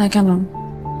ধরছে না কেন?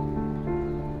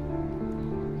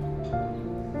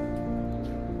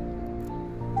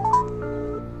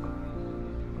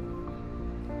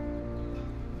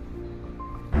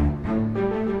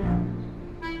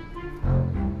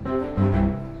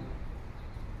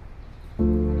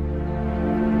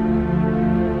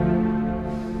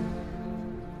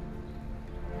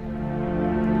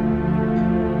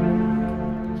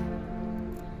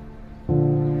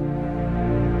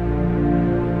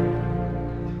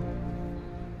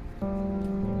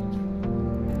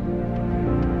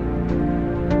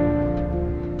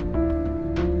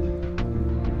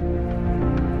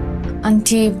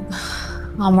 আন্টি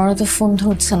আমারও তো ফোন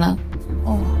ধরছে না।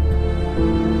 ও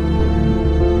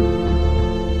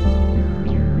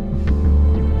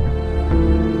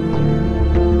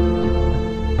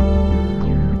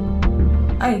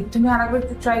এই তুমি আরেকবার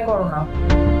একটু ট্রাই করো না।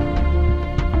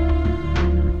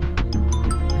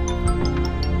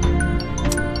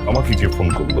 আমাকে কে ফোন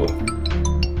করলো?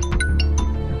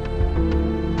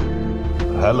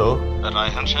 হ্যালো,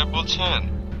 রায়হান সাহেব বলছেন?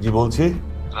 জি বলছি।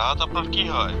 রাহাত আপনার কি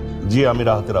হয়? জি আমি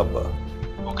রাহাতের আব্বা।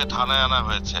 ওকে থানায় আনা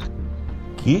হয়েছে।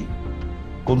 কি?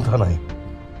 কোন থানায়?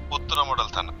 উত্তরা মডেল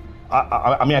থানা।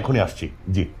 আমি এখনই আসছি।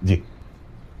 জি জি।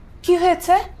 কি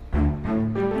হয়েছে?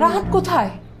 রাহাত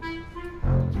কোথায়?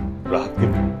 রাহাতকে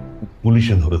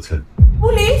পুলিশে ধরেছে।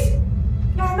 পুলিশ?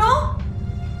 কেন?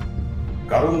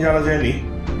 কারণ জানা যায়নি,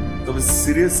 তবে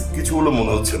সিরিয়াস কিছু বলে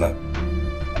মনে হচ্ছে না।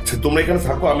 আচ্ছা তোমরা এখানে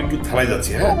থাকো, আমি একটু থানায়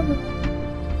যাচ্ছি। হ্যাঁ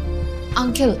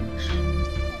আঙ্কেল,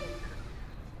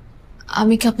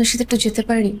 আমি কি আপনার সাথে একটু যেতে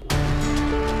পারি?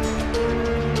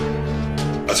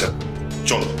 আচ্ছা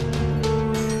চলো।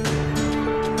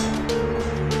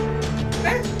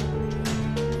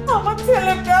 আমার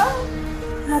ছেলেটা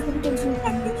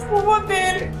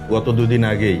গত দুদিন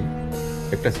আগেই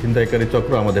একটা ছিনতাইকারী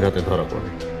চক্র আমাদের হাতে ধরা পড়ে।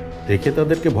 দেখে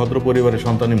তাদেরকে ভদ্র পরিবারের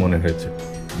সন্তানই মনে হয়েছে।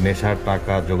 নেশার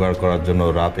টাকা জোগাড় করার জন্য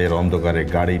রাতের অন্ধকারে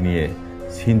গাড়ি নিয়ে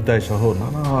ছিনতাই সহ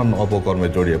নানান অপকর্মে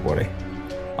জড়িয়ে পড়ে।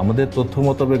 আমাদের তথ্য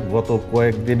মোতাবেক গত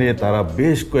কয়েকদিনে তারা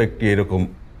বেশ কয়েকটি এরকম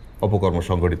অপকর্ম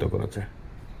সংঘটিত করেছে।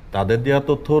 তাদের দেওয়া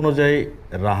তথ্য অনুযায়ী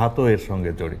রাহাতও এর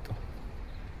সঙ্গে জড়িত।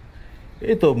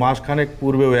 এই তো মাসখানেক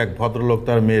পূর্বেও এক ভদ্রলোক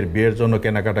তার মেয়ের বিয়ের জন্য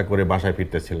কেনাকাটা করে বাসায়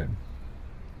ফিরতেছিলেন।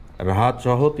 রাহাত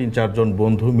সহ ৩-৪ জন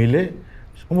বন্ধু মিলে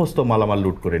সমস্ত মালামাল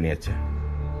লুট করে নিয়েছে।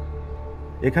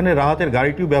 এখানে রাহাতের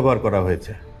গাড়িটিও ব্যবহার করা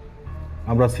হয়েছে।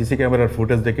 আমরা সিসি ক্যামেরার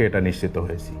ফুটেজ দেখে এটা নিশ্চিত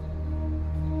হয়েছি।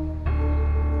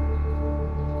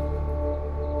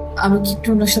 আমি কি একটু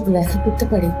ওনার সাথে দেখা করতে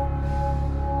পারি?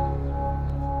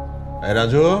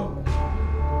 রাজু,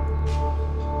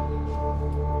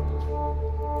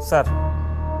 স্যার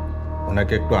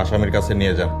ওনাকে একটু আসামির কাছে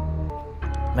নিয়ে যান।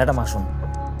 ম্যাডাম আসুন।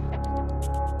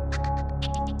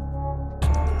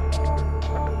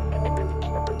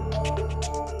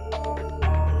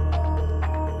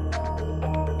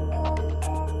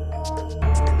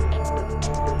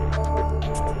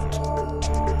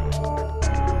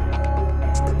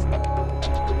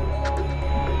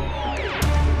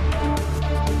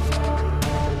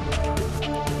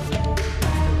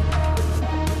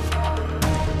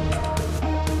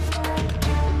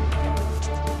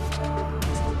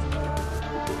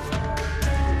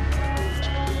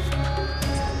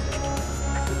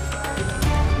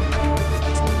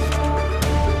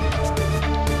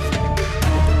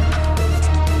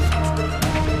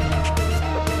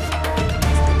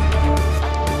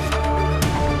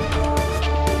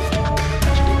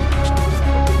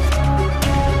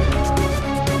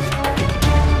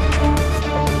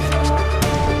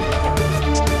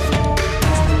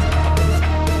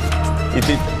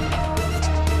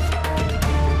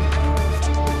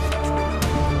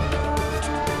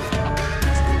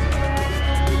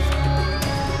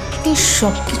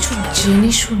 সবকিছু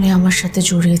জেনে শুনে আমার সাথে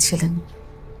জড়িয়েছিলেন,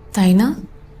 তাই না?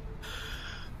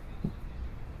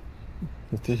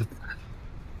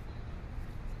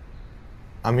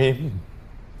 আমি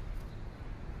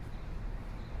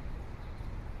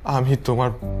আমি তোমার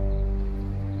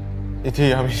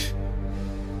আমি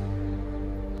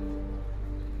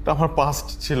আমার পাস্ট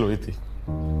ছিল ইতি,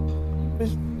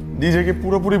 নিজেকে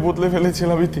পুরোপুরি বদলে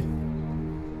ফেলেছিলাম ইতি।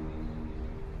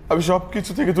 আমি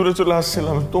সবকিছু থেকে দূরে চলে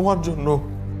আসছিলাম তোমার জন্য।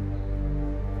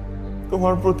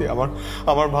 তোমার প্রতি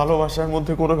আমার ভালোবাসার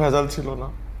মধ্যে কোনো ভেজাল ছিল না।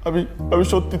 আমি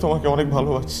সত্যি তোমাকে অনেক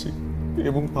ভালোবাসি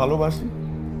এবং ভালোবাসি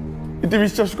ইতি,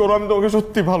 বিশ্বাস করো আমি তোমাকে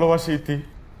সত্যি ভালোবাসি ইতি।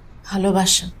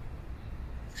 ভালোবাসা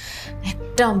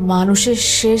একটা মানুষের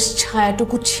শেষ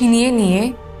ছায়াটুকু ছিনিয়ে নিয়ে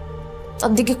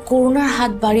তার দিকে করুণার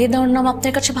হাত বাড়িয়ে দেওয়ার নাম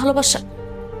আপনার কাছে ভালোবাসা?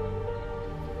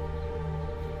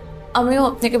 আমিও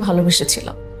আপনাকে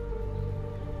ভালোবেসেছিলাম,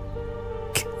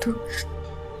 কিন্তু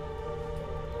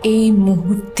এই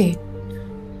মুহূর্তে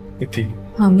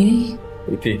আমি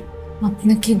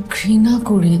আপনাকে ঘৃণা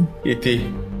করি।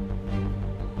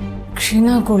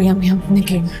 ঘৃণা করি আমি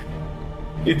আপনাকে।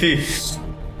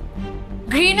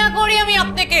 ঘৃণা করি আমি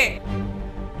আপনাকে।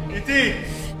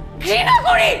 ঘৃণা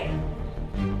করি।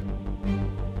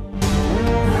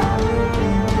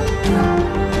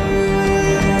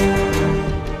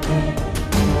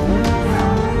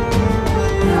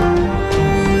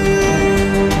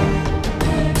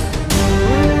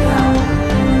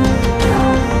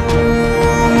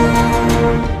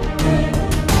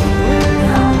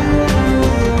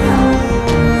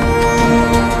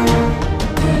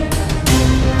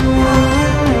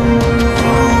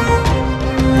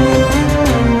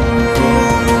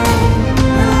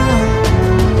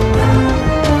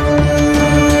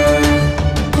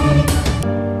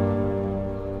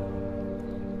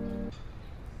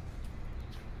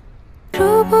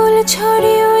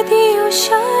 ছড়িয়ে দিও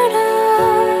সারা,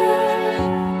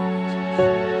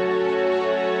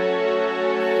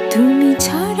 তুমি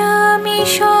ছাড়া আমি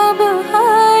সব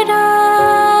হারা।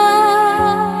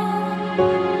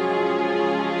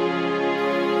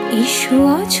 ইস্যু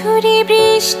অঝরে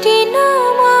বৃষ্টি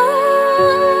নামা,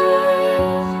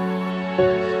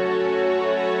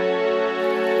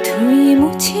 ধুয়ে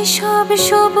মুছে সব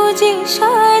সবুজে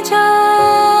সাজা।